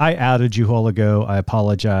 I outed you a while ago. I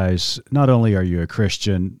apologize. Not only are you a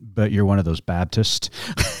Christian, but you're one of those Baptists.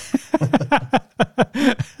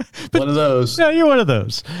 One of those. Yeah, you're one of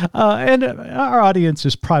those. And our audience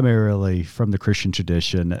is primarily from the Christian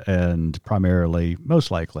tradition, and primarily,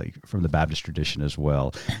 most likely, from the Baptist tradition as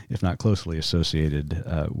well, if not closely associated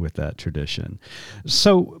with that tradition.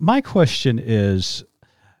 So my question is,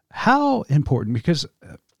 how important, because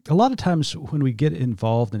a lot of times when we get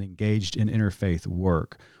involved and engaged in interfaith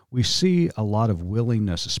work, we see a lot of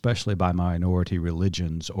willingness, especially by minority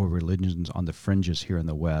religions or religions on the fringes here in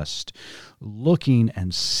the West, looking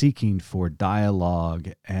and seeking for dialogue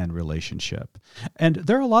and relationship. And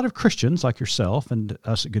there are a lot of Christians like yourself and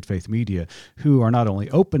us at Good Faith Media who are not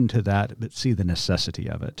only open to that, but see the necessity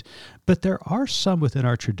of it. But there are some within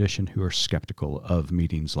our tradition who are skeptical of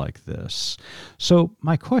meetings like this. So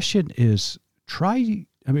my question is,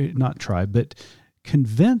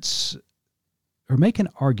 convince or make an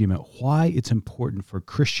argument why it's important for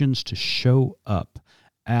Christians to show up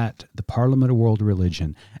at the Parliament of World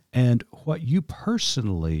Religion, and what you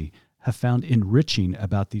personally have found enriching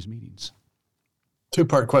about these meetings.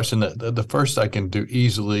 Two-part question. The first I can do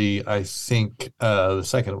easily. I think the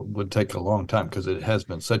second would take a long time, because it has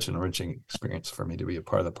been such an enriching experience for me to be a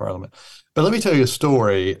part of the Parliament. But let me tell you a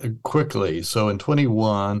story quickly. So in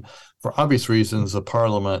 21, for obvious reasons, the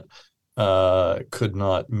Parliament could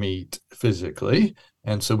not meet physically.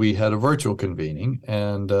 And so we had a virtual convening.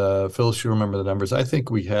 And Phyllis, you remember the numbers. I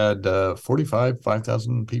think we had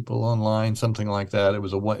 5,000 people online, something like that. It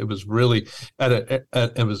was really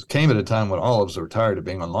came at a time when all of us were tired of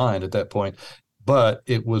being online at that point. But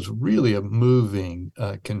it was really a moving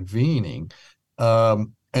convening.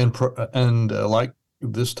 And like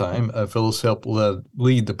this time, Phyllis helped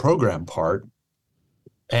lead the program part.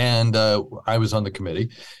 And I was on the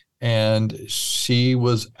committee. And she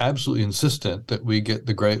was absolutely insistent that we get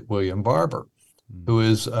the great William Barber, who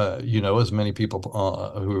is, as many people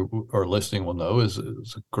who are listening will know, is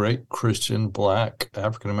a great Christian, Black,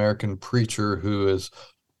 African-American preacher who is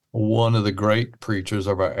one of the great preachers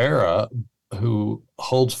of our era, who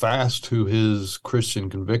holds fast to his Christian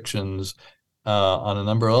convictions on a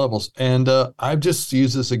number of levels. And I've just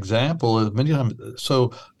used this example as many times.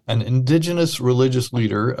 So an indigenous religious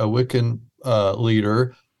leader, a Wiccan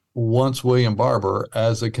leader, wants William Barber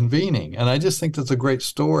as a convening. And I just think that's a great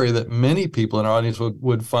story that many people in our audience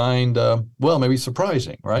would find, maybe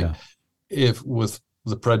surprising, right? Yeah. If with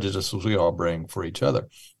the prejudices we all bring for each other.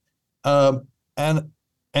 And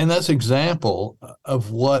that's an example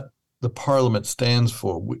of what the Parliament stands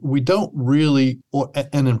for. We don't really,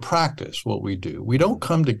 and in practice, what we do, we don't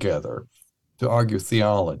come together to argue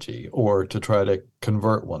theology or to try to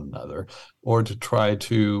convert one another or to try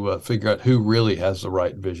to figure out who really has the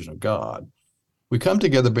right vision of God. We come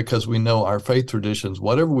together because we know our faith traditions,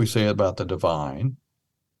 whatever we say about the divine,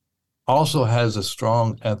 also has a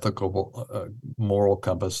strong ethical, moral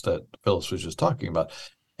compass that Phyllis was just talking about.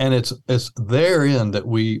 And it's therein that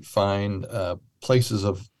we find places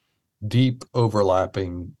of deep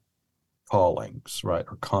overlapping callings, right,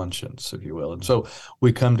 or conscience, if you will. And so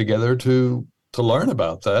we come together to learn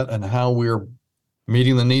about that and how we're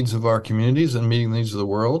meeting the needs of our communities and meeting the needs of the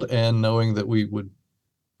world, and knowing that we would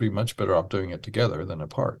be much better off doing it together than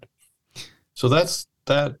apart. So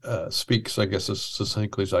that speaks, I guess, as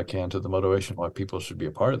succinctly as I can to the motivation why people should be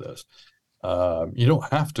a part of this. You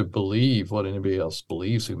don't have to believe what anybody else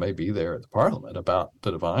believes who may be there at the Parliament about the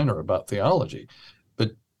divine or about theology,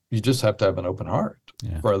 but you just have to have an open heart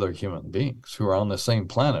for other human beings who are on the same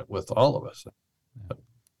planet with all of us.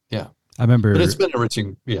 Yeah. I remember. But it's been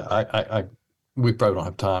enriching. Yeah, we probably don't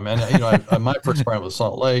have time. And, my first appointment was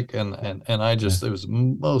Salt Lake, and I just, it was the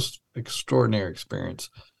most extraordinary experience,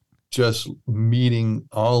 just meeting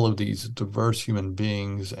all of these diverse human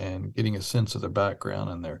beings and getting a sense of their background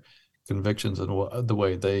and their convictions and the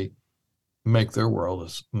way they make their world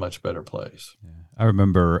a much better place. Yeah. I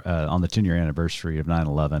remember on the 10-year anniversary of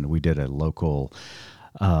 9/11, we did a local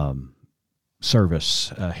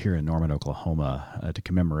service here in Norman, Oklahoma, to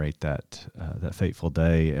commemorate that fateful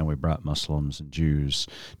day, and we brought Muslims and Jews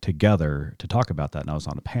together to talk about that. And I was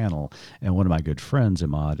on a panel, and one of my good friends,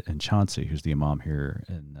 Imad and Chauncey, who's the imam here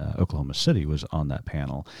in Oklahoma City, was on that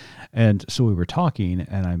panel. And so we were talking,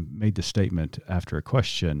 and I made the statement after a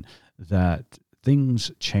question that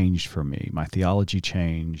things changed for me. My theology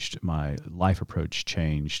changed. My life approach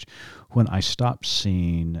changed when I stopped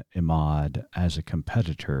seeing Imad as a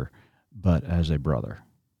competitor, but as a brother.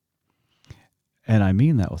 And I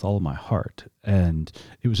mean that with all of my heart. And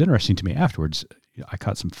it was interesting to me afterwards. I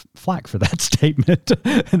caught some flack for that statement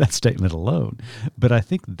and that statement alone. But I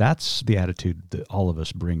think that's the attitude that all of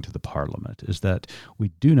us bring to the Parliament, is that we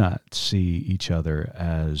do not see each other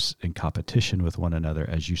as in competition with one another,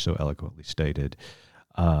 as you so eloquently stated,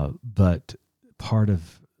 but part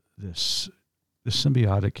of this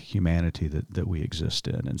symbiotic humanity that we exist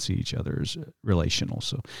in and see each other as relational.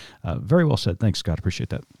 So very well said. Thanks, Scott. Appreciate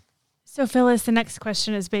that. So, Phyllis, the next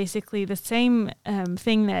question is basically the same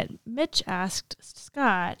thing that Mitch asked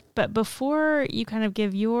Scott. But before you kind of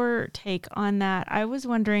give your take on that, I was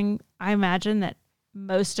wondering, I imagine that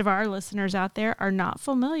most of our listeners out there are not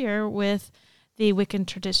familiar with the Wiccan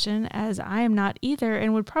tradition, as I am not either,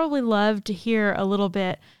 and would probably love to hear a little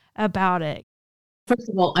bit about it. First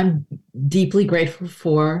of all, I'm deeply grateful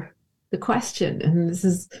for the question. And this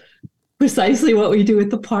is precisely what we do at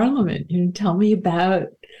the Parliament. Tell me about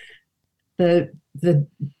the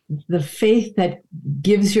faith that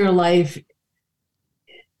gives your life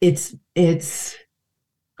its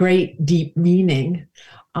great deep meaning.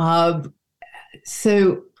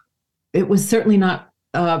 So it was certainly not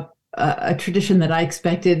a tradition that I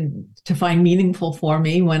expected to find meaningful for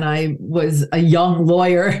me when I was a young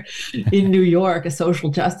lawyer in New York, a social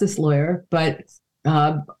justice lawyer, but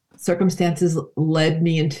circumstances led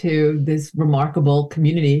me into this remarkable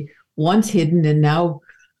community, once hidden and now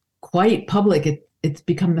quite public. It's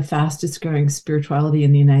become the fastest growing spirituality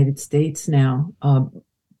in the United States now,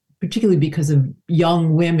 particularly because of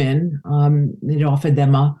young women. It offered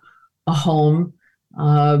them a home,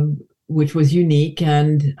 which was unique,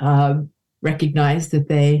 and recognized that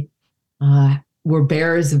they were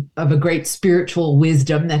bearers of a great spiritual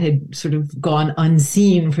wisdom that had sort of gone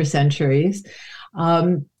unseen for centuries.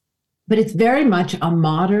 But it's very much a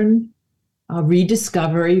modern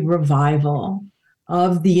rediscovery, revival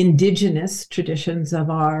of the indigenous traditions of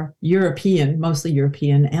our mostly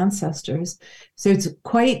European ancestors. So it's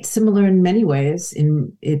quite similar in many ways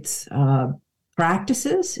in its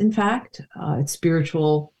practices, in fact, its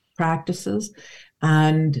spiritual practices,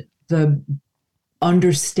 and the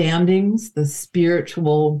understandings, the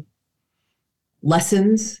spiritual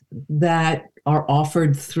lessons that are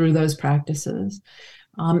offered through those practices.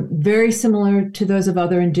 very similar to those of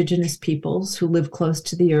other indigenous peoples who live close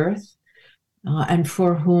to the earth, and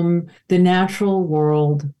for whom the natural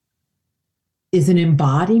world is an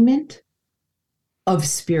embodiment of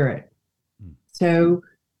spirit. So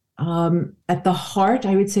at the heart,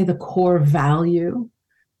 I would say the core value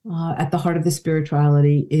at the heart of the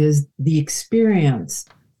spirituality is the experience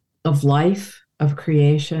of life, of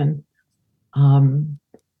creation,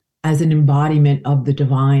 as an embodiment of the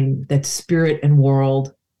divine, that spirit and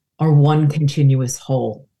world are one continuous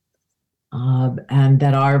whole. And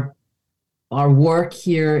that our work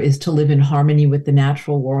here is to live in harmony with the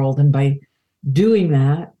natural world. And by doing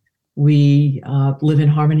that, we live in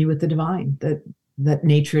harmony with the divine, that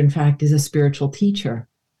nature, in fact, is a spiritual teacher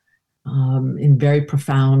in very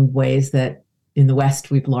profound ways that in the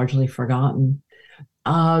West we've largely forgotten.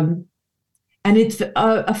 And it's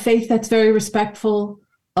a faith that's very respectful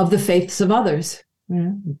of the faiths of others,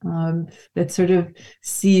 that sort of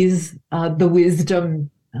sees the wisdom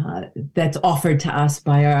that's offered to us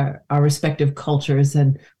by our respective cultures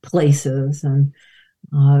and places, and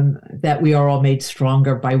that we are all made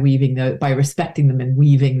stronger by by respecting them and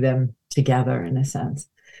weaving them together in a sense.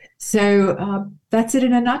 So that's it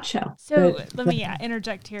in a nutshell. So let me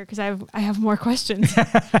interject here because I have more questions.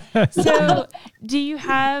 So do you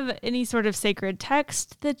have any sort of sacred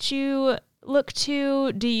text that you look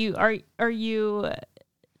to?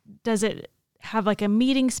 Does it have like a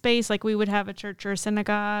meeting space like we would have a church or a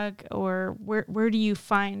synagogue, or where do you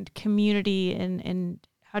find community and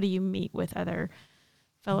how do you meet with other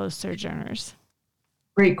fellow sojourners?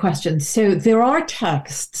 Great question. So there are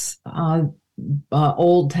texts,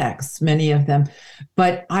 old texts, many of them,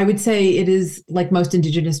 but I would say it is like most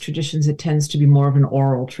indigenous traditions, it tends to be more of an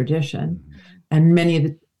oral tradition. And many of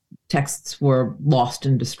the texts were lost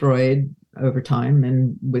and destroyed over time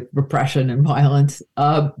and with repression and violence,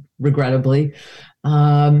 regrettably.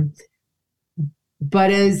 But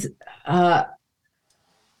as an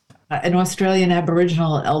Australian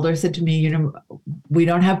Aboriginal elder said to me, we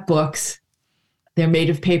don't have books. They're made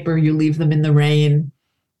of paper. You leave them in the rain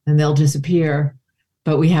and they'll disappear.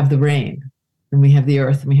 But we have the rain, and we have the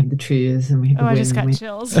earth, and we have the trees, and we have the wind. I just got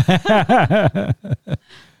chills.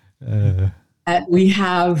 We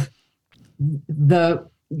have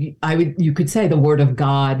you could say the word of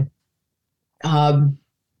God. The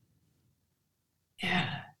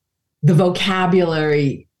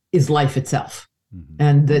vocabulary is life itself,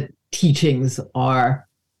 and the teachings are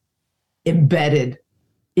embedded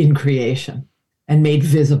in creation and made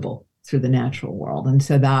visible through the natural world. And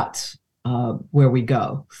so that's where we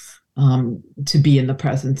go to be in the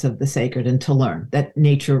presence of the sacred and to learn that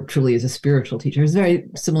nature truly is a spiritual teacher. It's very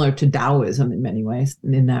similar to Taoism in many ways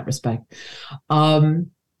in that respect.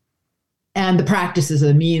 And the practice is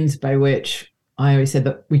a means by which I always said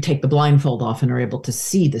that we take the blindfold off and are able to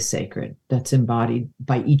see the sacred that's embodied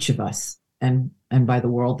by each of us and by the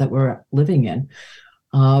world that we're living in,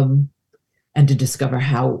 and to discover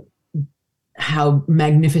how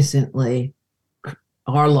magnificently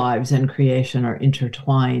our lives and creation are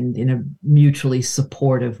intertwined in a mutually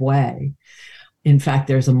supportive way. In fact,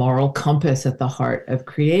 there's a moral compass at the heart of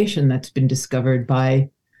creation that's been discovered by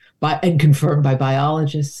and confirmed by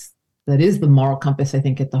biologists. That is the moral compass, I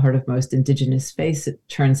think, at the heart of most indigenous faiths. It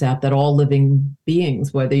turns out that all living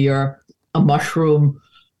beings, whether you're a mushroom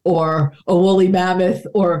or a woolly mammoth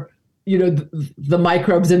or the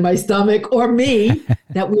microbes in my stomach or me,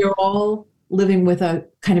 that we are all living with a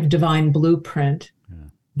kind of divine blueprint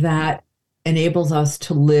that enables us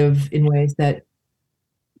to live in ways that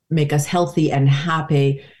make us healthy and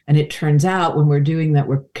happy. And it turns out when we're doing that,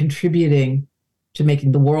 we're contributing to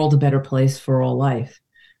making the world a better place for all life.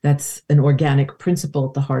 That's an organic principle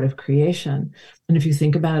at the heart of creation. And if you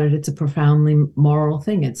think about it, it's a profoundly moral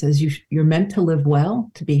thing. It says you're meant to live well,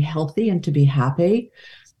 to be healthy, and to be happy.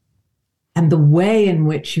 And the way in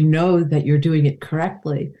which you know that you're doing it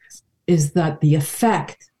correctly is that the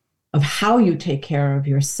effect of how you take care of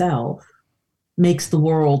yourself makes the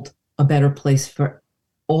world a better place for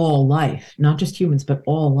all life, not just humans, but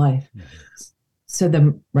all life. So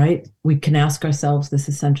then, we can ask ourselves this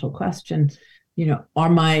essential question, are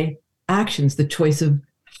my actions, the choice of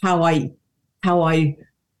how I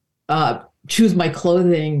choose my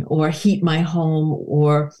clothing or heat my home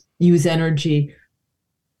or use energy,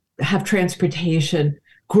 have transportation,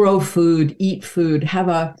 grow food, eat food, have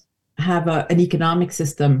an economic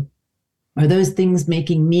system, are those things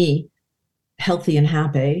making me healthy and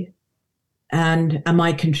happy? And am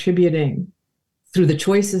I contributing through the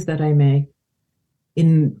choices that I make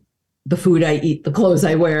in the food I eat, the clothes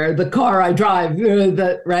I wear, the car I drive,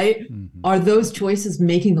 right? Mm-hmm. Are those choices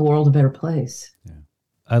making the world a better place?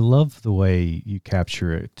 Yeah. I love the way you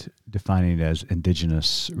capture it, defining it as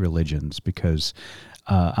indigenous religions, because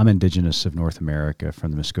I'm indigenous of North America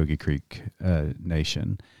from the Muskogee Creek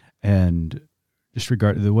Nation. And just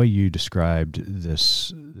regard the way you described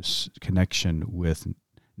this connection with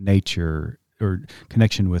nature, or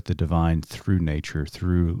connection with the divine through nature,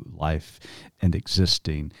 through life and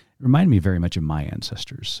existing, it reminded me very much of my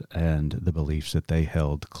ancestors and the beliefs that they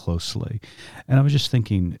held closely. And I was just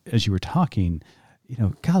thinking, as you were talking,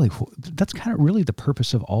 golly, that's kind of really the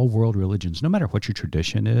purpose of all world religions. No matter what your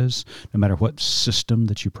tradition is, no matter what system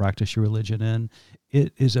that you practice your religion in,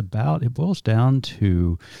 it boils down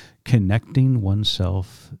to connecting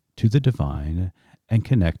oneself to the divine and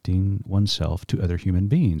connecting oneself to other human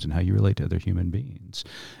beings and how you relate to other human beings.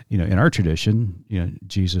 In our tradition,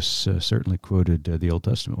 Jesus certainly quoted the Old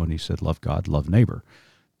Testament when he said, "Love God, love neighbor."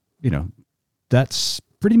 That's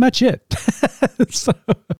pretty much it. So.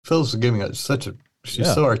 Phyllis is giving us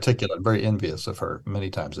she's so articulate. I'm very envious of her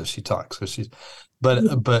many times as she talks. But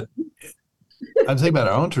I'm thinking about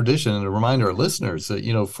our own tradition and to remind our listeners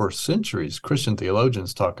that, for centuries, Christian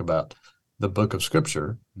theologians talk about the book of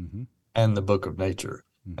Scripture and the book of nature,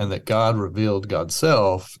 and that God revealed God's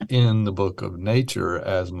self in the book of nature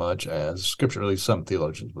as much as Scripture, at least some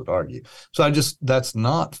theologians would argue. So this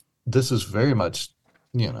is very much,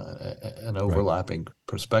 an overlapping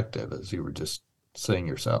perspective, as you were just saying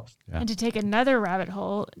yourself. Yeah. And to take another rabbit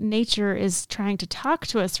hole, nature is trying to talk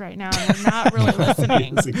to us right now, and we're not really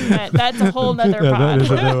listening. But that's a whole nother pod. That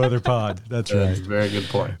is a whole other pod. That's right. That's a very good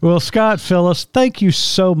point. Well, Scott, Phyllis, thank you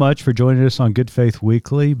so much for joining us on Good Faith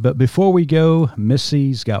Weekly. But before we go,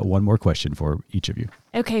 Missy's got one more question for each of you.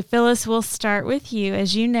 Okay, Phyllis, we'll start with you.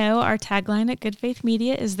 As you know, our tagline at Good Faith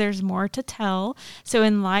Media is "There's more to tell." So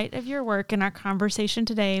in light of your work and our conversation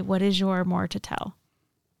today, what is your more to tell?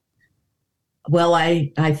 Well,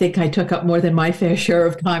 I think I took up more than my fair share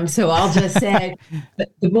of time, so I'll just say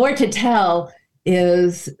the more to tell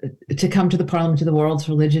is to come to the Parliament of the World's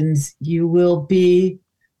Religions. You will be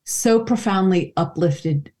so profoundly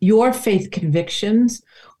uplifted. Your faith convictions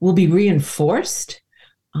will be reinforced,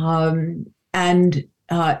 and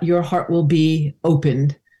your heart will be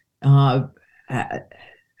opened, and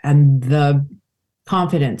the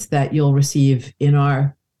confidence that you'll receive in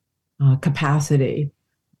our capacity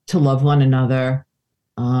to love one another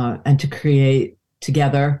and to create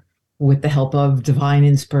together, with the help of divine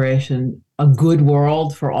inspiration, a good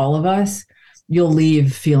world for all of us, you'll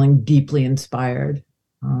leave feeling deeply inspired.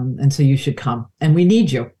 And so you should come. And we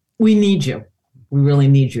need you. We need you. We really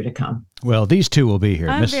need you to come. Well, these two will be here.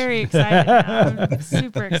 I'm very excited now. I'm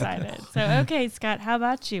super excited. So, okay, Scott, how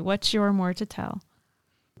about you? What's your more to tell?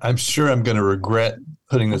 I'm sure I'm going to regret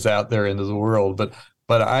putting this out there into the world, but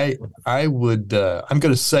I would, I'm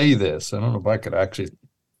going to say this. I don't know if I could actually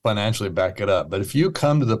financially back it up, but if you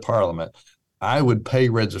come to the Parliament, I would pay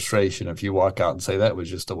registration if you walk out and say that was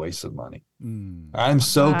just a waste of money. I'm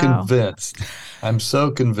so convinced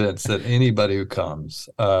that anybody who comes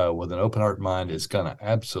with an open heart and mind is going to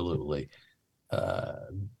absolutely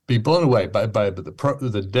be blown away by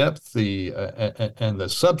the depth, and the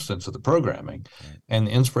substance of the programming, and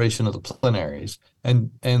the inspiration of the plenaries,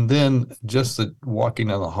 and then just the walking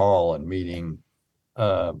down the hall and meeting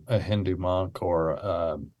a Hindu monk or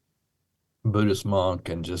a Buddhist monk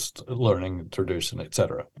and just learning the tradition,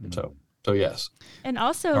 etc. So yes. And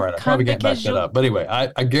also, all right, I probably can't back that up, but anyway,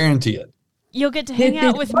 I guarantee it. You'll get to hang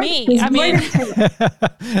out with me. I mean,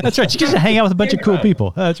 that's right. You get to hang out with a bunch of cool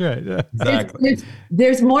people. That's right. Exactly.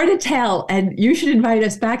 There's more to tell, and you should invite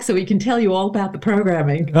us back so we can tell you all about the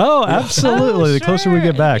programming. Oh, absolutely. Oh, The closer we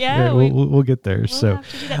get back, we'll get there. We'll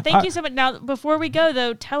have to do that. Thank you so much. Now, before we go,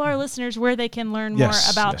 though, tell our listeners where they can learn more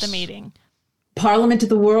about the meeting. Parliament of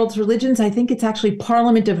the World's Religions. I think it's actually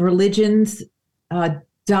parliamentofreligions.org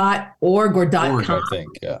or .com. I think,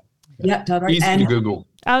 yeah. Yeah, .org. Easy to Google.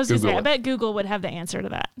 I was going to say, I bet Google would have the answer to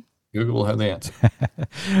that. Google will have the answer.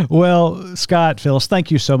 Well, Scott, Phyllis,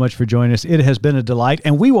 thank you so much for joining us. It has been a delight,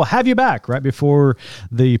 and we will have you back right before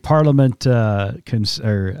the Parliament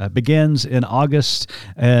begins in August.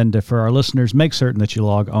 And for our listeners, make certain that you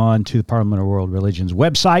log on to the Parliament of World Religions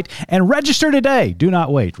website and register today. Do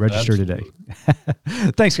not wait. Register today.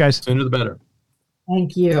 Thanks, guys. Sooner the better.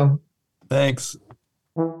 Thank you. Thanks.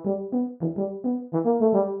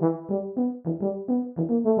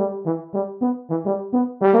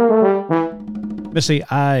 Missy,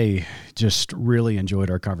 I just really enjoyed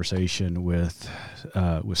our conversation with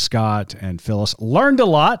Scott and Phyllis. Learned a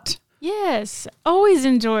lot. Yes, always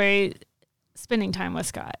enjoy spending time with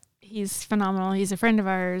Scott. He's phenomenal. He's a friend of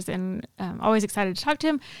ours, and always excited to talk to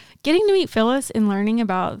him. Getting to meet Phyllis and learning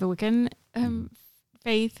about the Wiccan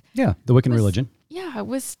faith. Yeah, the Wiccan religion. it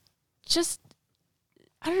was just,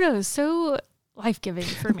 I don't know, so life-giving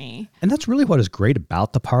for me. And that's really what is great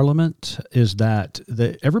about the Parliament, is that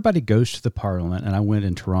everybody goes to the Parliament. And I went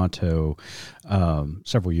in Toronto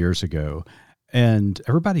several years ago, and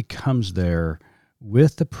everybody comes there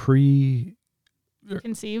with the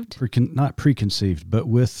not preconceived, but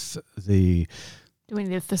with the... Do we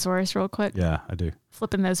need a thesaurus real quick? Yeah, I do.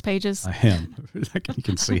 Flipping those pages. I am. You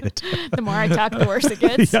can see it. The more I talk, the worse it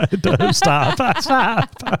gets. Yeah, it does. Stop.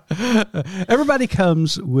 Everybody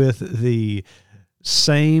comes with the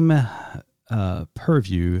same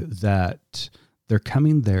purview that they're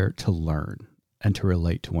coming there to learn and to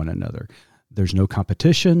relate to one another. There's no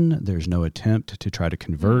competition. There's no attempt to try to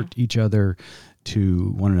convert each other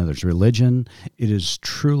to one another's religion. It is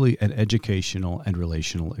truly an educational and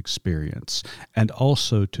relational experience, and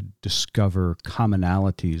also to discover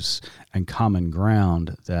commonalities and common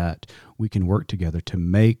ground that we can work together to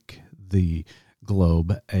make the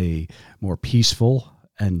globe a more peaceful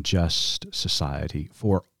and just society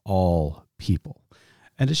for all people.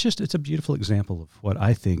 And it's a beautiful example of what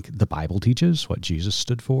I think the Bible teaches, what Jesus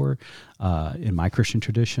stood for in my Christian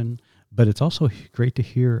tradition. But it's also great to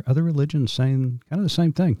hear other religions saying kind of the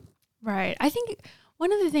same thing. Right. I think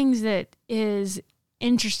one of the things that is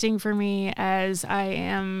interesting for me as I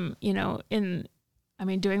am, doing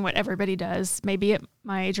what everybody does, maybe at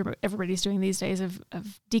my age, or what everybody's doing these days, of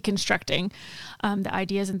deconstructing the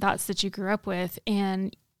ideas and thoughts that you grew up with.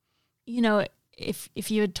 And,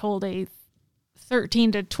 if you had told a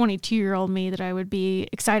 13 to 22-year-old me that I would be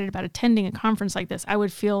excited about attending a conference like this, I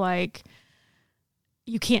would feel like,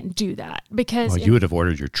 you can't do that, because you would have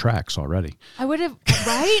ordered your tracks already. I would have,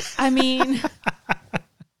 right? I mean,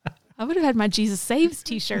 I would have had my Jesus Saves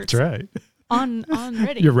t-shirts. That's right. on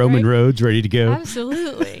ready. Your Roman roads ready to go.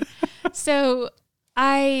 Absolutely. So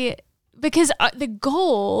because the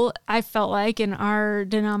goal, I felt like, in our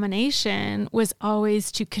denomination was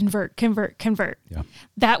always to convert. Yeah.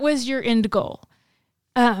 That was your end goal.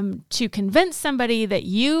 To convince somebody that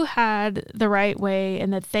you had the right way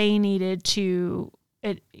and that they needed to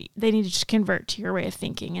convert to your way of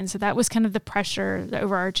thinking. And so that was kind of the pressure, the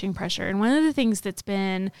overarching pressure. And one of the things that's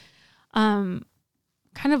been kind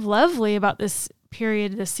of lovely about this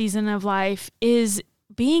period, this season of life, is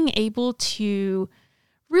being able to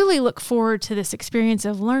really look forward to this experience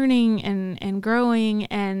of learning and growing.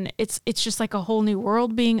 And it's just like a whole new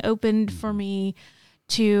world being opened for me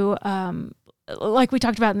to, like we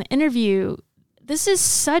talked about in the interview, this is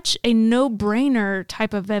such a no-brainer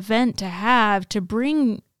type of event to have, to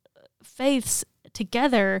bring faiths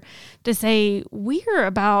together, to say we're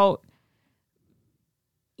about,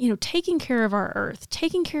 taking care of our earth,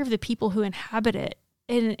 taking care of the people who inhabit it,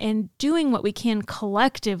 and doing what we can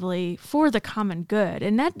collectively for the common good.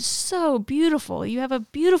 And that's so beautiful. You have a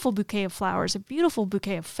beautiful bouquet of flowers, a beautiful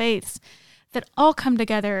bouquet of faiths that all come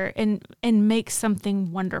together and make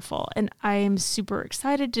something wonderful. And I am super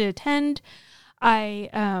excited to attend. I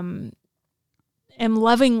am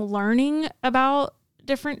loving learning about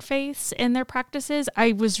different faiths and their practices.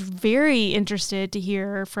 I was very interested to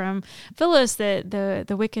hear from Phyllis that the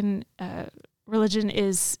Wiccan religion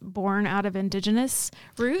is born out of indigenous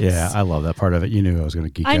roots. Yeah, I love that part of it. You knew I was going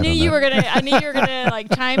to geek out on that. I knew you were going to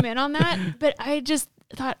like chime in on that, but I just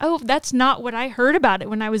thought, that's not what I heard about it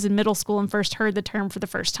when I was in middle school and first heard the term for the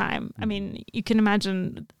first time. I mean, you can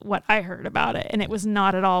imagine what I heard about it, and it was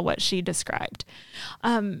not at all what she described.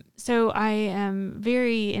 So I am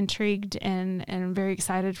very intrigued and very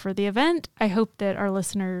excited for the event. I hope that our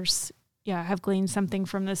listeners, have gleaned something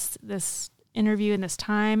from this interview and this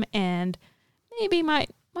time, and maybe might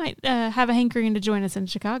have a hankering to join us in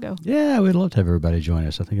Chicago. Yeah, we'd love to have everybody join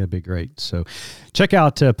us. I think that'd be great. So check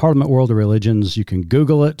out Parliament World of Religions. You can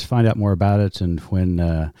Google it, find out more about it, and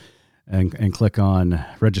and click on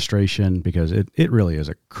registration, because it really is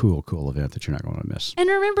a cool event that you're not going to miss. And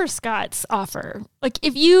remember Scott's offer. Like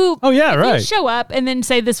if you you show up and then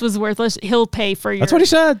say this was worthless, he'll pay for your... That's what he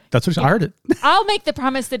said. That's what I heard it. I'll make the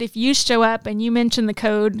promise that if you show up and you mention the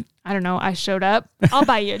code, I don't know, I showed up, I'll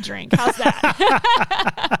buy you a drink. How's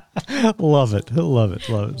that? Love it.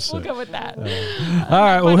 So, we'll go with that. All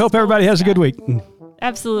right. Well, we hope everybody has a good week.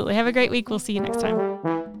 Absolutely. Have a great week. We'll see you next time.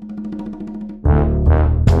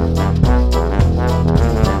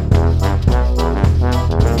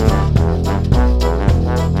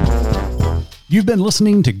 You've been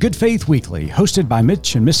listening to Good Faith Weekly, hosted by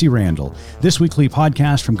Mitch and Missy Randall. This weekly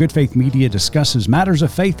podcast from Good Faith Media discusses matters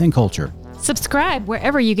of faith and culture. Subscribe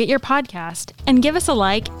wherever you get your podcast and give us a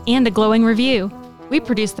like and a glowing review. We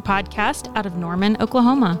produce the podcast out of Norman,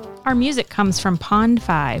 Oklahoma. Our music comes from Pond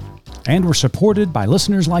 5. And we're supported by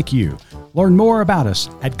listeners like you. Learn more about us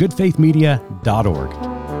at goodfaithmedia.org.